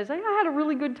night and says, I had a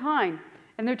really good time.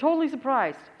 And they're totally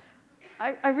surprised.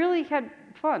 I really had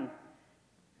fun.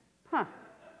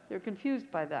 They're confused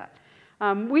by that.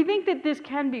 We think that this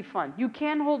can be fun. You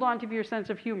can hold on to your sense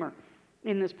of humor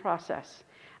in this process.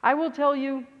 I will tell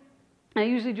you, I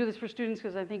usually do this for students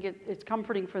because I think it's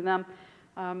comforting for them.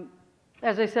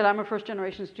 As I said, I'm a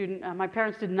first-generation student. My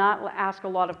parents did not ask a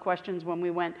lot of questions when we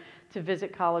went to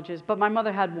visit colleges, but my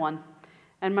mother had one.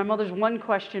 And my mother's one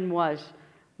question was,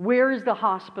 where is the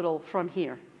hospital from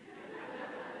here?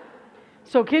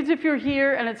 So kids, if you're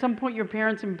here and at some point your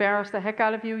parents embarrass the heck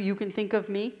out of you, you can think of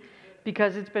me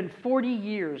because it's been 40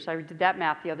 years. I did that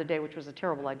math the other day, which was a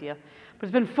terrible idea. But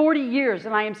it's been 40 years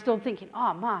and I am still thinking,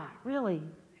 oh, Ma, really?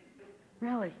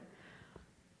 Really?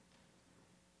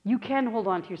 You can hold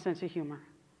on to your sense of humor.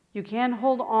 You can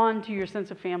hold on to your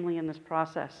sense of family in this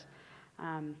process.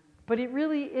 But it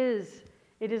really is,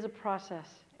 it is a process,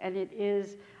 and it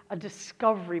is a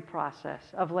discovery process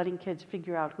of letting kids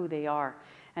figure out who they are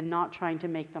and not trying to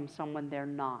make them someone they're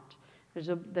not. There's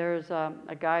a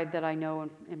guy that I know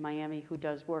in Miami who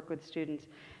does work with students,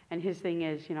 and his thing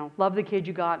is, you know, love the kid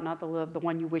you got, not the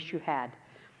one you wish you had.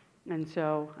 And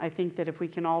so I think that if we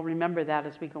can all remember that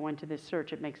as we go into this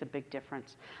search, it makes a big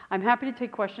difference. I'm happy to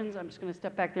take questions. I'm just going to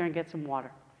step back there and get some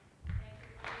water.